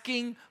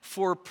asking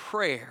for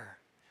prayer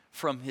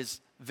from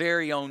his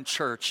very own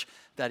church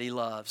that he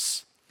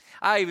loves.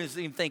 I was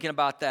even thinking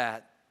about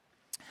that.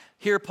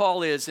 Here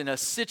Paul is in a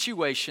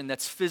situation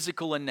that's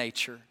physical in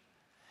nature.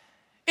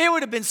 It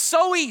would have been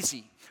so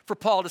easy for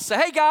Paul to say,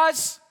 hey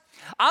guys,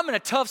 I'm in a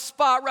tough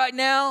spot right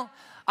now.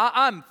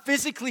 I'm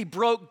physically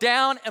broke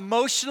down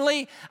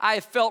emotionally. I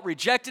have felt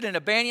rejected and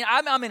abandoned.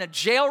 I'm in a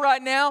jail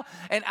right now,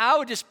 and I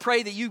would just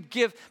pray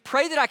that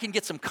pray that I can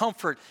get some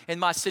comfort in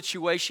my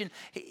situation.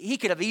 He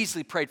could have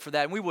easily prayed for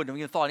that, and we wouldn't have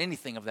even thought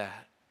anything of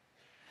that.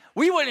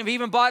 We wouldn't have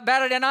even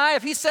batted an eye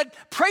if he said,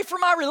 pray for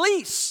my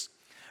release.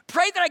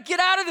 Pray that I get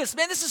out of this.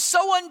 Man, this is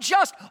so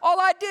unjust. All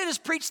I did is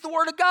preach the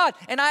word of God,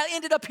 and I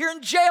ended up here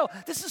in jail.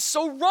 This is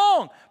so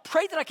wrong.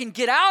 Pray that I can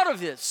get out of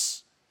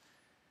this.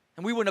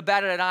 And we wouldn't have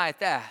batted an eye at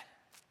that.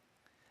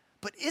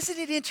 But isn't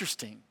it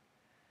interesting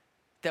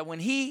that when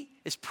he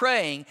is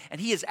praying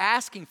and he is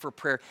asking for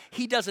prayer,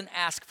 he doesn't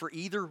ask for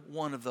either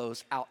one of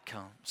those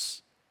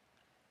outcomes?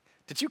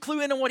 Did you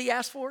clue in on what he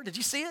asked for? Did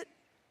you see it?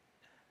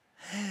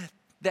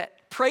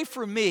 That pray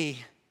for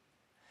me,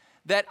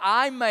 that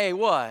I may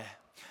what?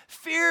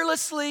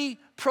 Fearlessly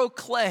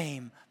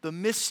proclaim the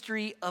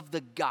mystery of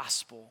the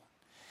gospel.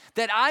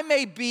 That I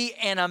may be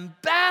an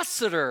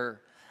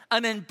ambassador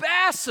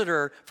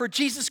for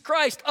Jesus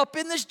Christ up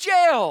in this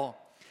jail.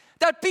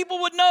 That people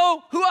would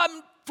know who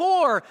I'm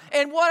for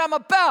and what I'm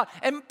about,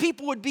 and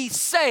people would be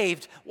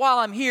saved while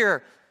I'm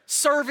here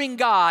serving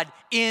God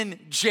in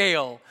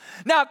jail.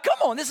 Now, come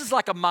on, this is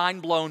like a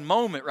mind-blown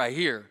moment right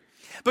here,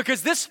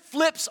 because this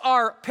flips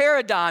our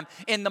paradigm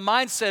in the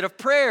mindset of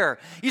prayer.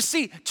 You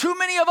see, too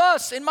many of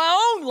us in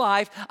my own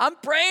life, I'm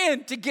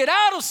praying to get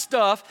out of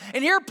stuff,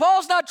 and here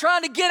Paul's not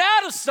trying to get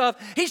out of stuff.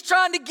 He's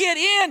trying to get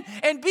in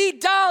and be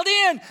dialed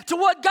in to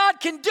what God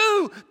can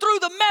do through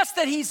the mess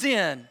that he's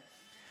in.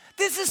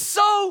 This is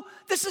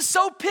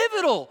so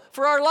pivotal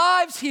for our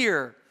lives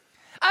here.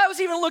 I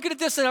was even looking at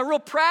this in a real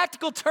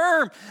practical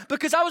term,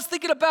 because I was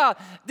thinking about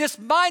this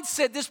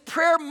mindset, this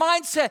prayer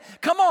mindset.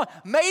 Come on,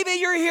 maybe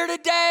you're here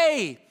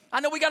today. I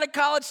know we got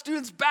college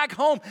students back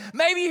home.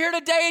 Maybe you're here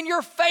today and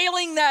you're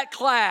failing that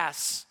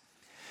class.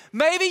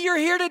 Maybe you're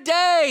here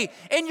today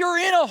and you're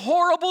in a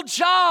horrible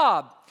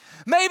job.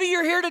 Maybe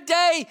you're here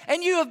today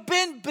and you have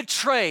been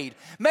betrayed.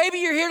 Maybe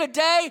you're here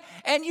today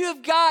and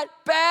you've got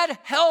bad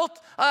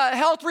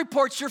health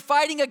reports you're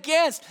fighting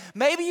against.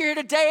 Maybe you're here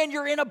today and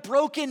you're in a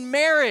broken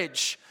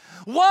marriage.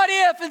 What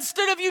if,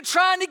 instead of you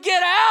trying to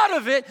get out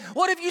of it,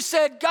 what if you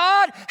said,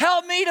 God,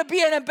 help me to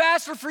be an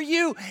ambassador for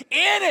you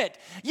in it.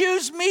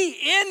 Use me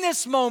in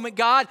this moment,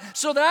 God,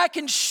 so that I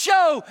can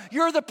show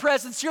you're the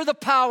presence, you're the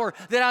power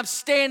that I'm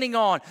standing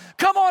on.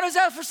 Come on, is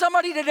that for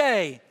somebody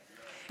today?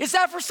 Is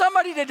that for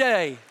somebody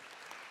today?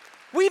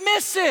 We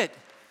miss it.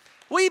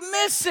 We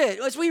miss it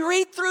as we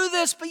read through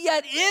this, but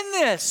yet in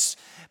this,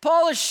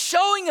 Paul is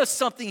showing us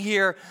something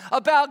here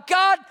about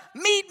God,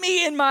 meet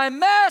me in my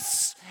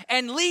mess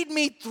and lead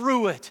me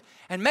through it.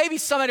 And maybe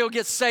somebody will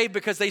get saved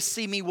because they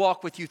see me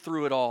walk with you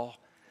through it all.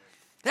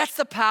 That's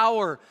the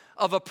power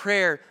of a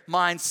prayer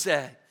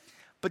mindset.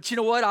 But you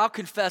know what? I'll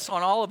confess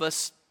on all of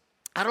us,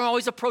 I don't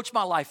always approach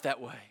my life that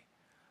way.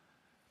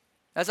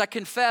 As I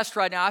confessed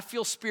right now, I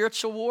feel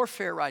spiritual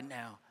warfare right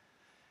now.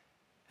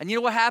 And you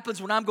know what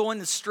happens when I'm going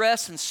to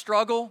stress and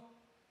struggle?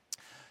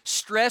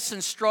 Stress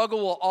and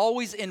struggle will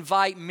always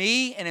invite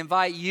me and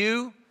invite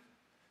you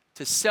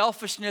to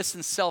selfishness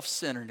and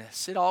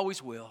self-centeredness. It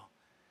always will.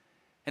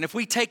 And if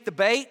we take the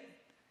bait,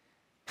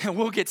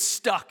 we'll get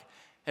stuck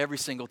every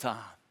single time.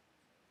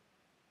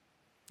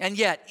 And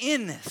yet,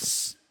 in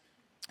this,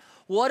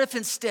 what if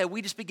instead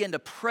we just begin to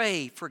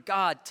pray for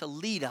God to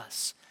lead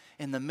us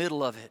in the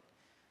middle of it?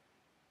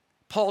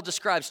 Paul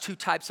describes two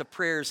types of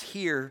prayers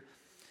here.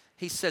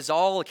 He says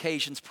all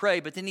occasions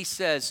pray, but then he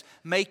says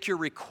make your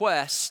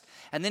request,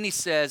 and then he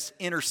says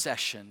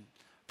intercession,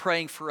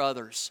 praying for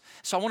others.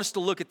 So I want us to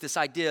look at this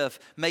idea of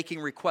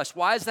making requests.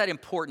 Why is that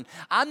important?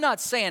 I'm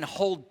not saying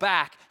hold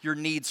back your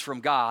needs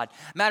from God.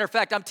 Matter of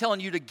fact, I'm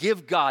telling you to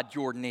give God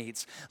your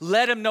needs.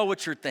 Let him know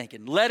what you're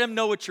thinking. Let him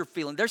know what you're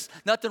feeling. There's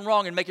nothing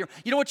wrong in making.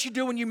 You know what you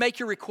do when you make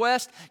your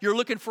request? You're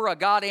looking for a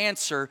God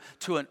answer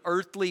to an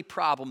earthly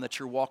problem that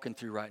you're walking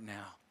through right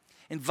now.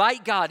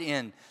 Invite God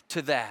in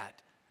to that.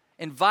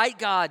 Invite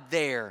God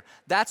there.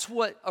 That's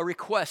what a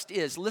request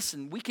is.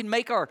 Listen, we can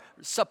make our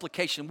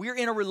supplication. We're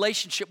in a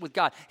relationship with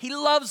God. He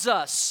loves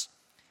us.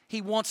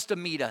 He wants to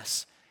meet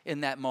us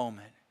in that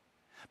moment.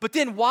 But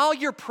then while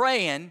you're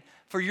praying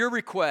for your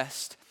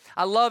request,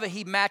 I love it.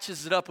 He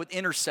matches it up with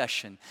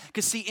intercession.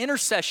 Because see,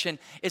 intercession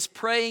is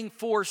praying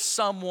for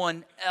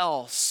someone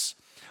else.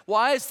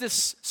 Why is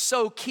this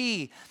so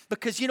key?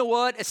 Because you know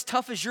what? As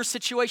tough as your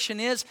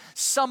situation is,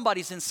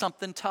 somebody's in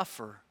something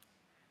tougher.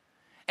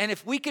 And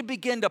if we could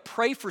begin to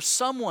pray for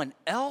someone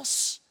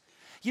else,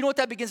 you know what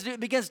that begins to do? It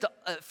begins to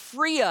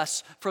free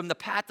us from the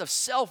path of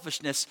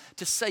selfishness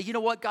to say, you know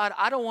what, God,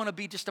 I don't want to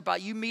be just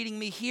about you meeting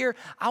me here.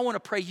 I want to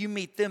pray you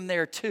meet them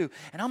there too.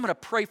 And I'm going to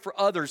pray for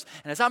others.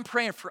 And as I'm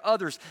praying for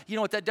others, you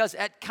know what that does?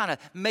 That kind of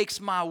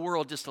makes my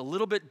world just a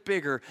little bit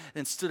bigger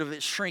instead of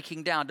it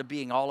shrinking down to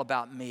being all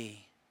about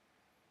me.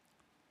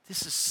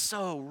 This is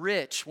so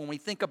rich when we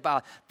think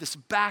about this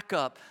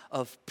backup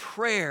of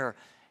prayer.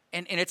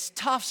 And it's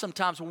tough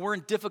sometimes when we're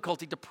in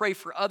difficulty to pray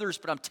for others,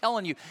 but I'm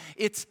telling you,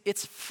 it's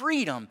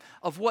freedom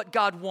of what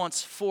God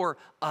wants for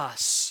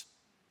us.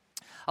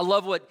 I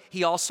love what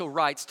he also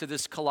writes to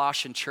this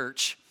Colossian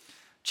church.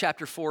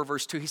 Chapter 4,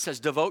 verse 2, he says,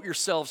 devote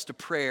yourselves to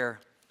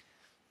prayer,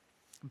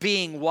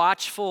 being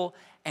watchful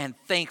and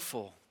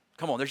thankful.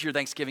 Come on, there's your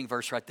Thanksgiving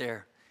verse right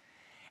there.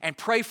 And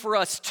pray for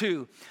us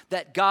too,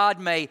 that God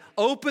may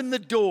open the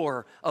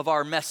door of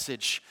our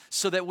message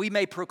so that we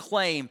may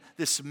proclaim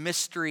this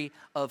mystery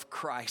of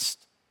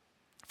Christ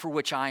for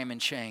which I am in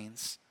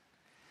chains.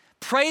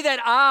 Pray that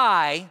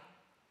I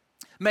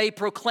may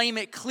proclaim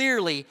it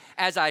clearly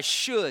as I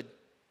should,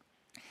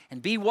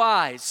 and be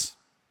wise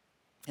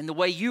in the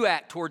way you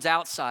act towards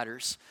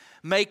outsiders.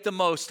 Make the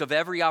most of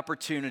every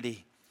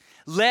opportunity.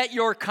 Let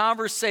your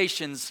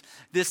conversations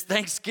this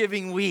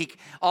Thanksgiving week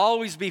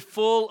always be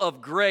full of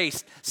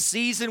grace,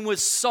 seasoned with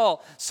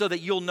salt, so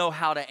that you'll know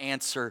how to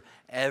answer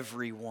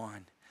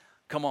everyone.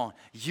 Come on,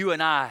 you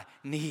and I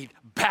need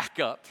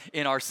backup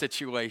in our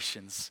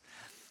situations.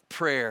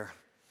 Prayer.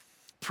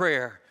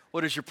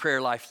 What does your prayer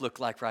life look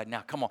like right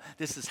now? Come on,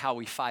 this is how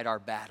we fight our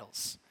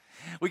battles.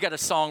 We got a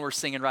song we're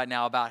singing right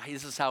now about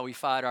this is how we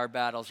fight our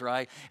battles,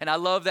 right? And I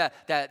love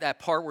that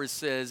part where it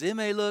says, it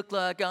may look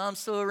like I'm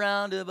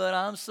surrounded, but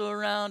I'm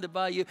surrounded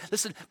by you.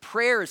 Listen,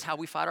 prayer is how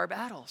we fight our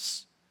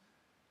battles.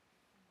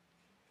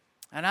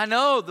 And I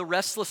know the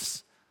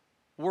restless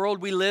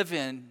world we live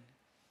in,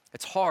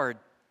 it's hard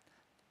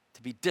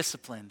to be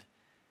disciplined,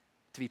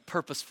 to be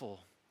purposeful,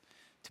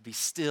 to be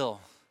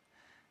still,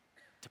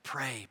 to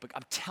pray. But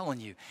I'm telling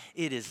you,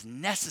 it is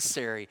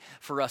necessary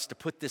for us to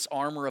put this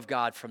armor of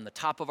God from the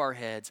top of our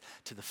heads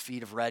to the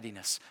feet of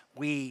readiness.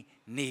 We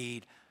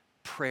need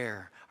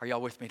prayer. Are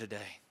y'all with me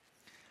today?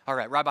 All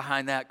right, right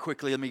behind that,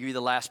 quickly, let me give you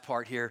the last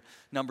part here.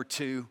 Number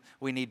 2,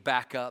 we need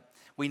backup.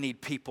 We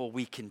need people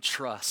we can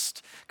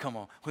trust. Come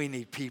on, we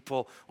need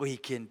people we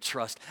can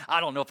trust. I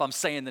don't know if I'm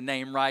saying the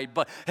name right,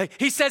 but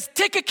he says,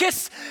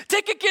 Tychicus,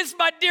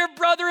 my dear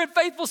brother and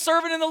faithful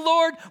servant in the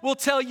Lord, will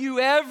tell you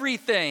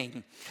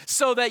everything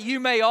so that you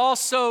may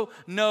also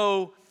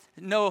know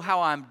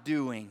how I'm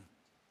doing.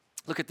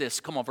 Look at this.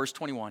 Come on, verse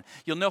 21.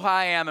 You'll know how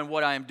I am and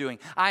what I am doing.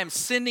 I am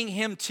sending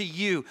him to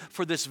you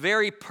for this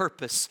very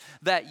purpose,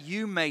 that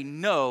you may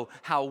know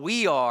how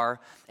we are,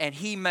 and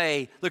he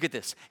may, look at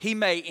this, he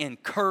may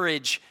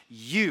encourage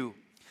you.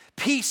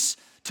 Peace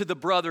to the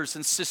brothers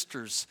and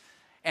sisters,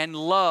 and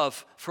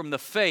love from the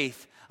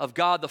faith of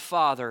God the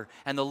Father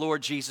and the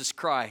Lord Jesus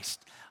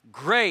Christ.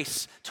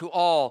 Grace to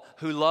all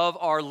who love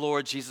our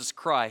Lord Jesus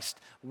Christ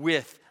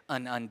with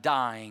an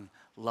undying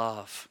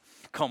love.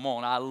 Come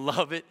on, I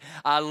love it.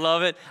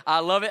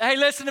 Hey,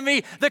 listen to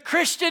me. The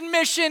Christian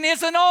mission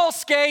is an all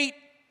skate.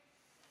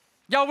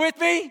 Y'all with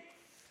me?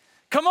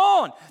 Come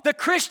on. The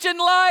Christian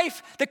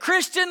life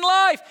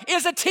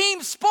is a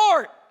team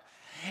sport.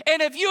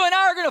 And if you and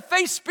I are going to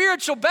face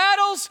spiritual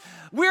battles,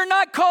 we're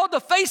not called to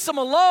face them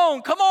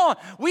alone. Come on.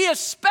 We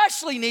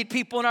especially need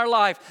people in our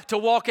life to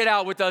walk it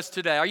out with us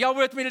today. Are y'all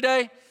with me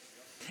today?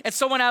 And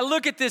so when I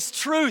look at this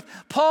truth,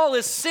 Paul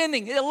is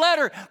sending a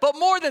letter, but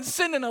more than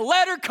sending a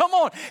letter, come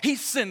on, he's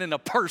sending a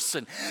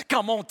person.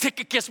 Come on,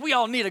 Tychicus, we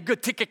all need a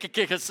good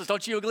Tychicus,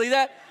 don't you agree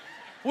that?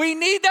 We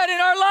need that in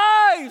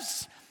our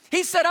lives.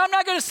 He said, I'm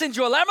not going to send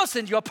you a letter, I'm going to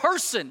send you a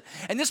person.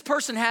 And this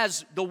person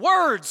has the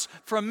words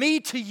from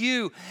me to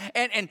you,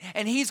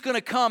 and he's going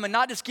to come and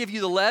not just give you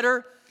the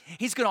letter,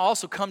 he's going to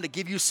also come to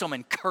give you some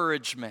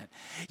encouragement.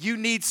 You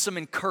need some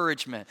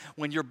encouragement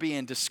when you're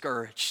being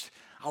discouraged.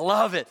 I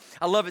love it.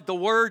 The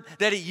word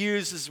that it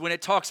uses when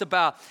it talks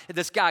about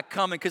this guy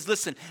coming, because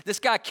listen, this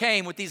guy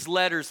came with these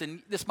letters,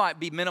 and this might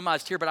be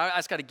minimized here, but I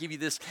just got to give you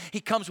this. He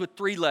comes with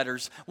 3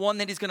 letters. One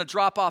that he's going to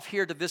drop off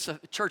here to this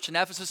church in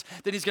Ephesus.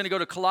 Then he's going to go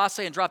to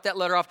Colossae and drop that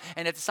letter off.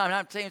 And at the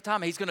same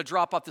time, he's going to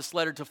drop off this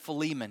letter to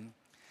Philemon.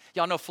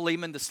 Y'all know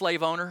Philemon, the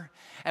slave owner?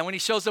 And when he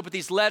shows up with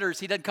these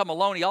letters, he doesn't come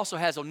alone. He also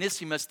has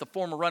Onesimus, the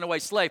former runaway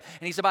slave,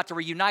 and he's about to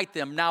reunite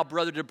them, now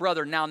brother to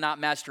brother, now not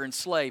master and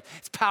slave.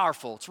 It's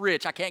powerful. It's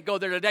rich. I can't go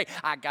there today.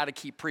 I got to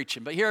keep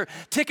preaching. But here,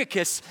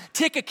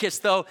 Tychicus,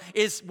 though,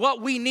 is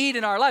what we need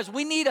in our lives.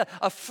 We need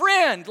a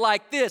friend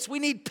like this. We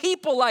need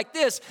people like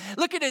this.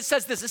 Look at it. It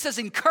says this. It says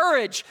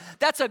encourage.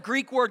 That's a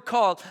Greek word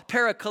called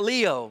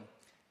parakaleo.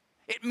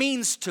 It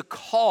means to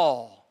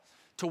call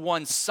to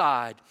one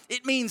side.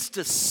 It means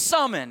to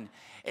summon.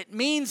 It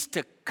means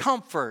to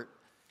comfort.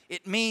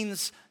 It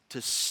means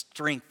to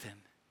strengthen.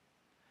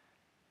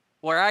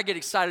 Where I get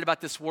excited about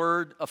this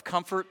word of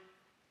comfort,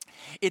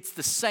 it's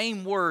the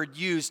same word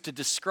used to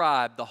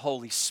describe the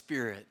Holy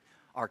Spirit,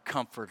 our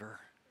comforter.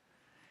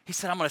 He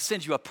said, I'm going to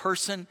send you a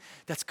person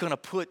that's going to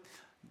put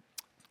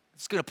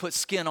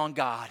skin on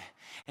God.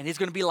 And he's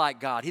going to be like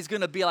God. He's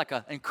going to be like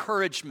an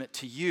encouragement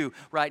to you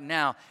right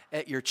now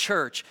at your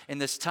church in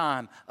this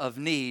time of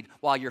need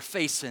while you're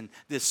facing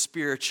this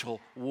spiritual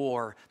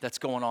war that's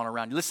going on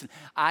around you. Listen,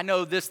 I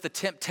know this, the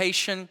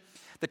temptation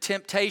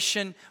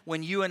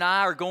when you and I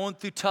are going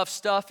through tough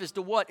stuff is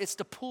to what? It's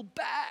to pull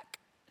back.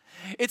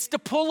 It's to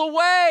pull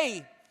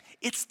away.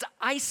 It's to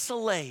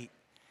isolate.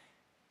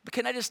 But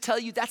can I just tell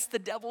you, that's the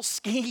devil's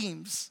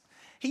schemes.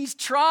 He's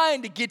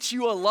trying to get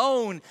you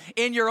alone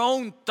in your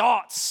own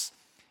thoughts.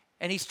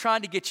 And he's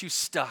trying to get you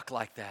stuck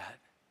like that.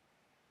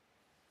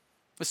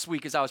 This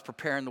week as I was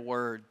preparing the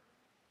word,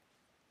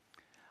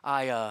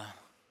 I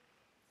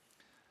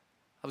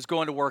was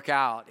going to work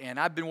out. And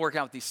I've been working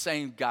out with these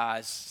same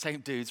guys, same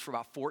dudes for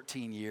about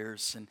 14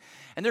 years.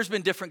 And there's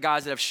been different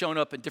guys that have shown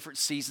up in different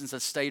seasons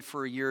that stayed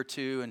for a year or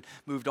two and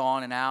moved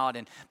on and out.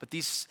 But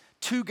these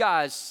 2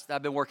 guys that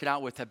I've been working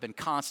out with have been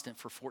constant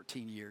for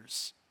 14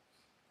 years.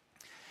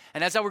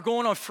 And as I were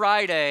going on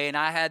Friday and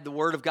I had the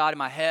Word of God in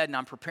my head and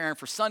I'm preparing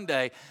for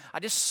Sunday, I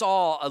just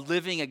saw a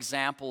living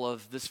example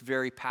of this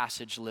very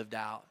passage lived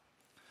out.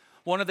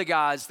 One of the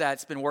guys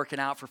that's been working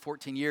out for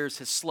 14 years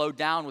has slowed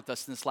down with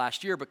us in this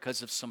last year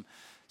because of some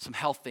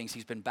health things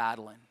he's been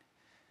battling.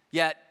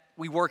 Yet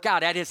we work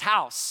out at his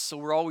house, so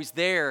we're always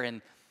there,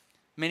 and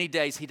many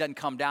days he doesn't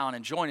come down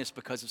and join us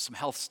because of some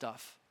health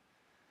stuff.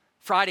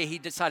 Friday, he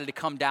decided to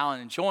come down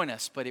and join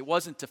us, but it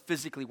wasn't to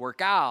physically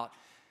work out.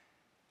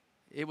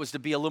 It was to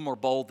be a little more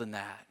bold than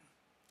that.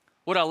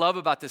 What I love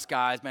about this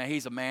guy is, man,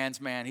 he's a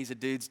man's man. He's a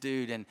dude's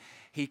dude. And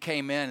he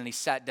came in and he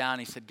sat down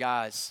and he said,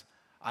 guys,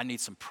 I need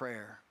some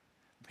prayer.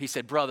 He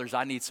said, brothers,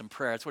 I need some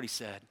prayer. That's what he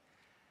said.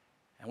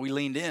 And we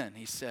leaned in.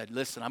 He said,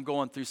 listen, I'm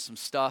going through some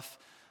stuff.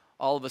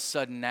 All of a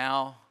sudden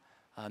now,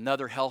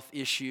 another health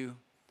issue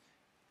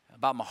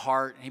about my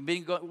heart. And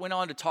he went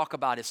on to talk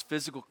about his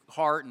physical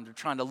heart, and they're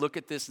trying to look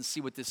at this and see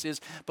what this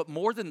is. But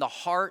more than the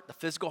heart, the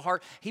physical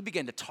heart, he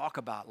began to talk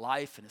about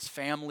life and his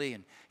family.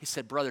 And he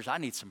said, brothers, I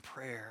need some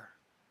prayer.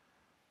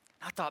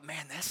 And I thought,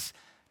 man, that's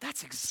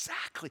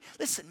exactly,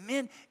 listen,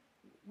 men,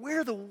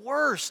 we're the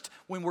worst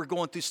when we're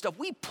going through stuff.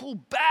 We pull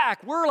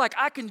back. We're like,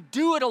 I can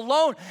do it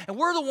alone. And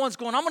we're the ones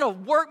going, I'm going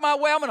to work my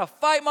way. I'm going to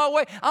fight my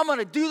way. I'm going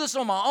to do this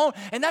on my own.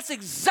 And that's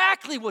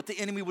exactly what the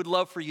enemy would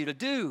love for you to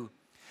do.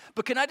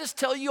 But can I just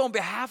tell you on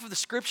behalf of the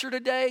scripture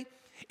today,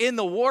 in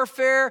the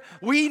warfare,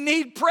 we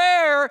need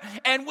prayer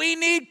and we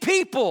need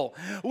people.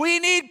 We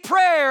need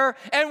prayer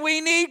and we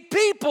need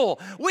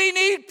people. We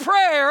need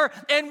prayer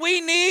and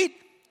we need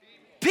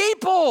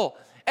people.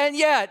 And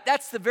yet,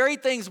 that's the very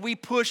things we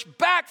push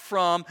back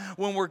from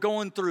when we're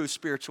going through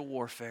spiritual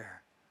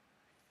warfare.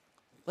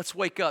 Let's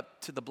wake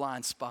up to the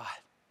blind spot.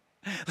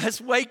 Let's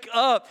wake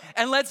up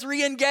and let's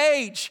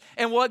re-engage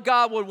in what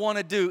God would want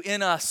to do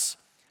in us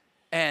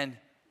and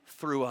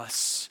through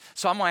us.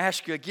 So I'm going to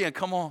ask you again,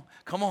 come on.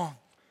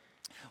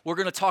 We're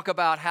going to talk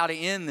about how to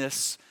end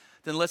this.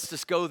 Then let's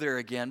just go there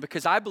again,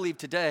 because I believe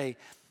today,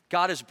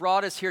 God has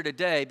brought us here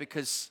today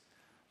because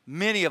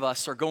many of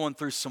us are going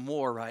through some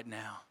war right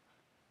now.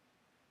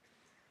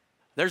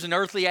 There's an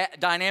earthly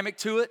dynamic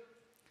to it,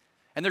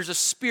 and there's a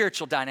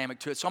spiritual dynamic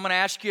to it. So I'm going to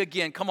ask you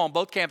again, come on,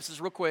 both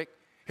campuses real quick.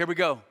 Here we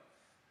go.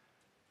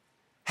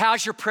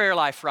 How's your prayer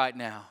life right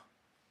now?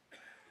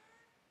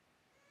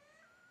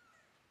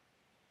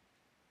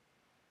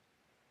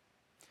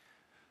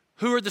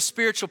 Who are the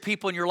spiritual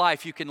people in your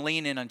life you can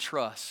lean in and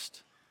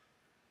trust?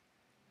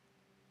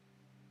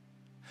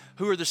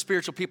 Who are the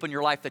spiritual people in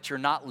your life that you're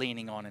not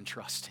leaning on and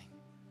trusting?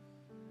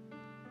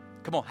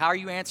 Come on, how are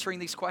you answering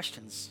these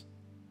questions?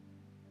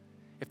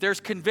 If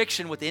there's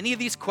conviction with any of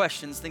these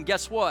questions, then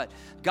guess what?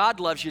 God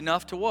loves you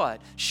enough to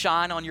what?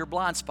 Shine on your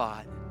blind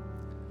spot.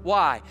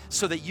 Why?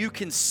 So that you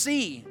can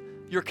see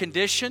your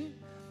condition,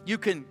 you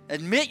can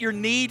admit your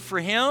need for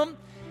Him,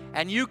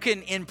 and you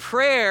can, in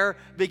prayer,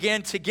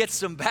 begin to get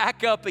some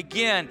back up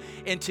again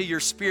into your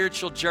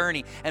spiritual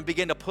journey and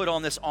begin to put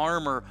on this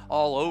armor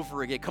all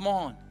over again. Come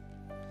on.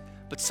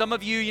 But some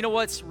of you, you know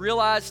what's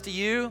realized to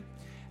you?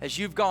 As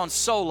you've gone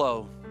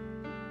solo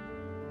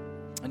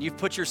and you've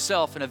put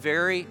yourself in a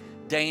very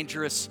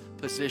dangerous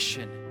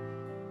position.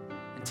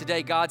 And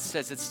today God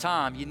says it's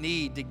time. You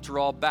need to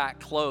draw back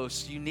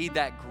close. You need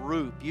that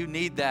group. You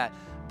need that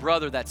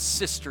brother, that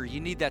sister. You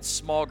need that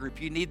small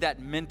group. You need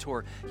that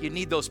mentor. You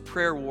need those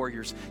prayer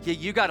warriors.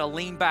 You got to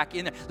lean back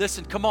in there.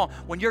 Listen, come on.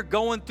 When you're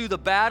going through the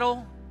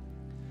battle,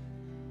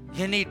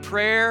 you need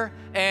prayer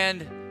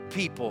and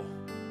people.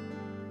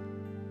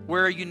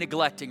 Where are you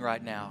neglecting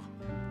right now?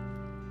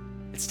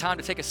 It's time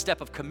to take a step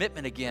of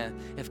commitment again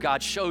if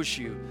God shows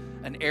you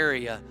an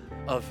area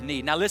of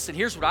need. Now listen,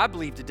 here's what I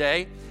believe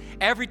today.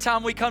 Every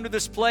time we come to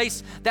this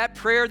place, that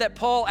prayer that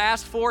Paul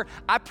asked for,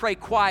 I pray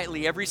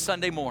quietly every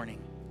Sunday morning.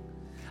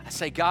 I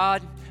say,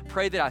 God,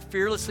 pray that I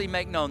fearlessly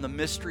make known the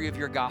mystery of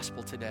your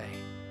gospel today.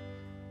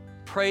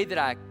 Pray that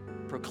I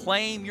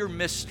proclaim your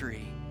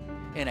mystery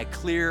in a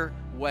clear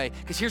way.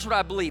 Because here's what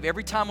I believe.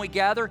 Every time we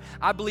gather,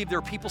 I believe there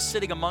are people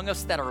sitting among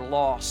us that are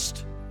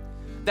lost,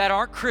 that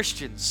aren't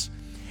Christians.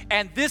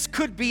 And this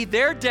could be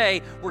their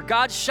day where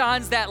God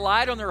shines that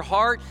light on their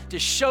heart to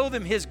show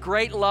them His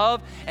great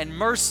love and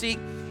mercy.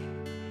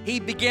 He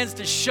begins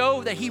to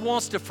show that He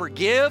wants to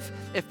forgive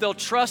if they'll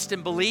trust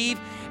and believe.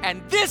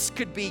 And this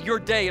could be your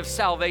day of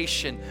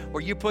salvation,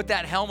 where you put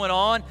that helmet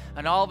on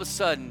and all of a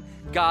sudden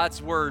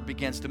God's word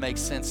begins to make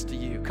sense to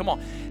you. Come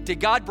on. Did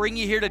God bring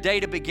you here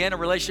today to begin a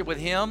relationship with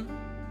Him?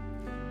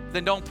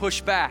 Then don't push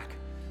back.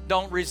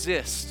 Don't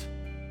resist.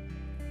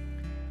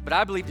 But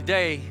I believe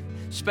today,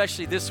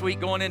 especially this week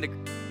going into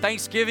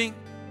Thanksgiving,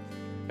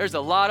 there's a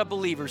lot of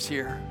believers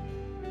here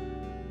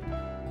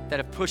that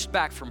have pushed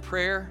back from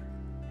prayer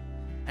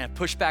and have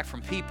pushed back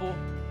from people.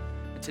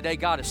 And today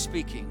God is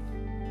speaking.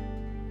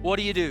 What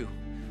do you do?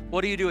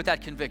 What do you do with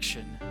that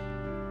conviction?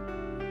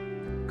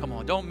 Come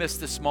on, don't miss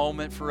this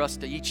moment for us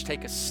to each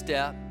take a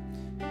step.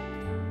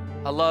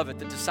 I love it.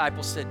 The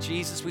disciples said,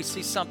 Jesus, we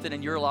see something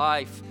in your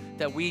life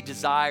that we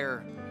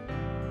desire.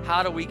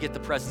 How do we get the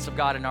presence of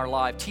God in our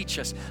life? Teach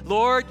us.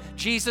 Lord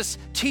Jesus,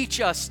 teach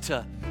us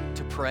to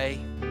pray.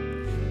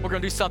 We're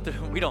going to do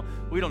something we don't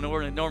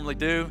normally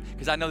do,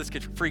 because I know this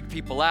could freak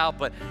people out,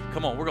 but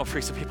come on, we're going to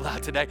freak some people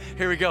out today.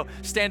 Here we go.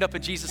 Stand up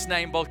in Jesus'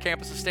 name. Both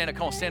campuses, stand up.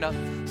 Come on, stand up.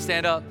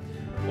 Stand up.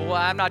 Well,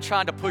 I'm not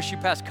trying to push you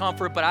past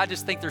comfort, but I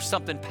just think there's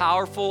something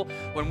powerful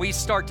when we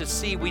start to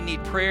see we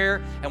need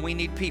prayer and we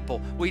need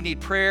people. We need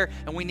prayer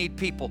and we need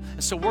people.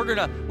 And so we're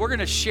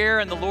gonna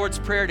share in the Lord's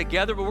Prayer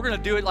together, but we're gonna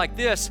do it like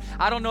this.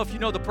 I don't know if you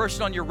know the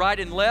person on your right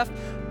and left.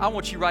 I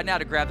want you right now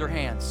to grab their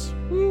hands.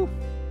 Woo.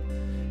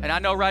 And I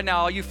know right now,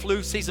 all you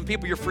flu season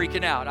people, you're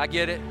freaking out. I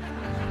get it.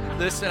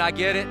 Listen, I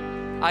get it.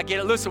 I get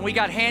it. Listen, we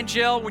got hand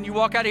gel when you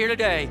walk out of here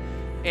today.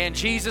 In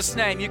Jesus'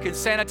 name, you can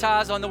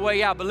sanitize on the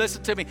way out. But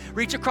listen to me.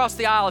 Reach across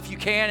the aisle if you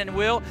can and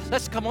will.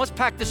 Let's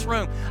pack this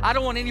room. I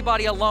don't want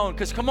anybody alone,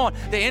 because come on,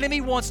 the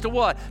enemy wants to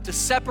what? To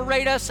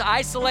separate us,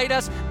 isolate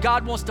us.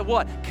 God wants to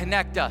what?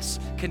 Connect us.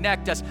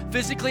 Connect us.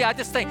 Physically, I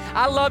just think,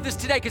 I love this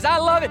today because I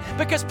love it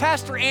because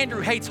Pastor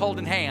Andrew hates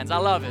holding hands. I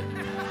love it.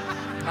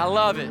 I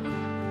love it.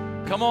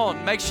 Come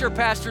on, make sure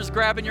Pastor's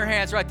grabbing your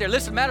hands right there.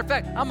 Listen, matter of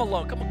fact, I'm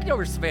alone. Come on, get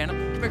over here, Savannah.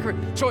 Come here.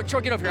 Troy,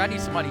 get over here. I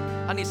need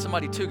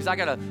somebody too, because I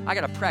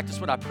gotta practice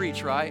what I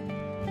preach, right?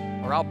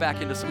 Or I'll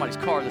back into somebody's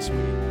car this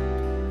week.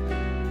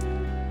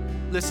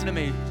 Listen to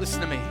me.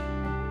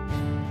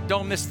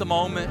 Don't miss the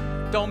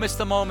moment. Don't miss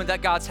the moment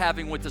that God's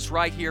having with us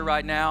right here,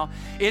 right now.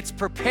 It's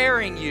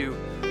preparing you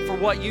for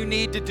what you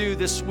need to do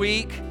this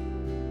week,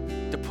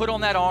 to put on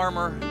that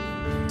armor,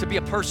 to be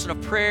a person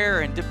of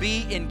prayer, and to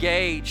be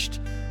engaged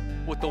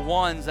with the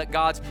ones that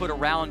God's put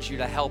around you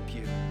to help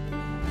you.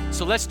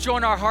 So let's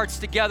join our hearts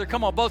together.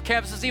 Come on, both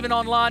campuses, even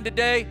online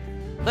today.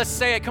 Let's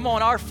say it. Come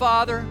on. Our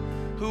Father,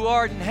 who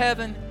art in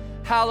heaven,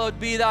 hallowed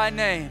be thy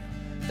name.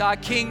 Thy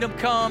kingdom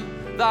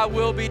come, thy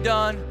will be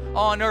done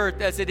on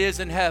earth as it is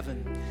in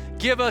heaven.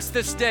 Give us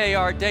this day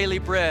our daily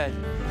bread,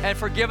 and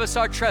forgive us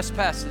our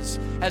trespasses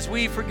as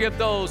we forgive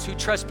those who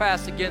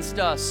trespass against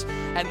us.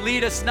 And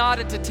lead us not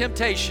into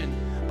temptation,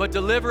 but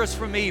deliver us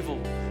from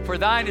evil. For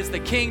thine is the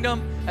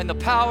kingdom and the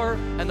power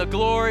and the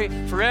glory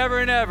forever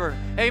and ever.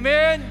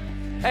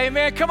 Amen.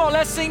 Amen. Come on,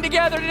 let's sing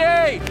together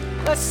today.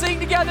 Let's sing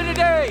together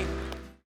today.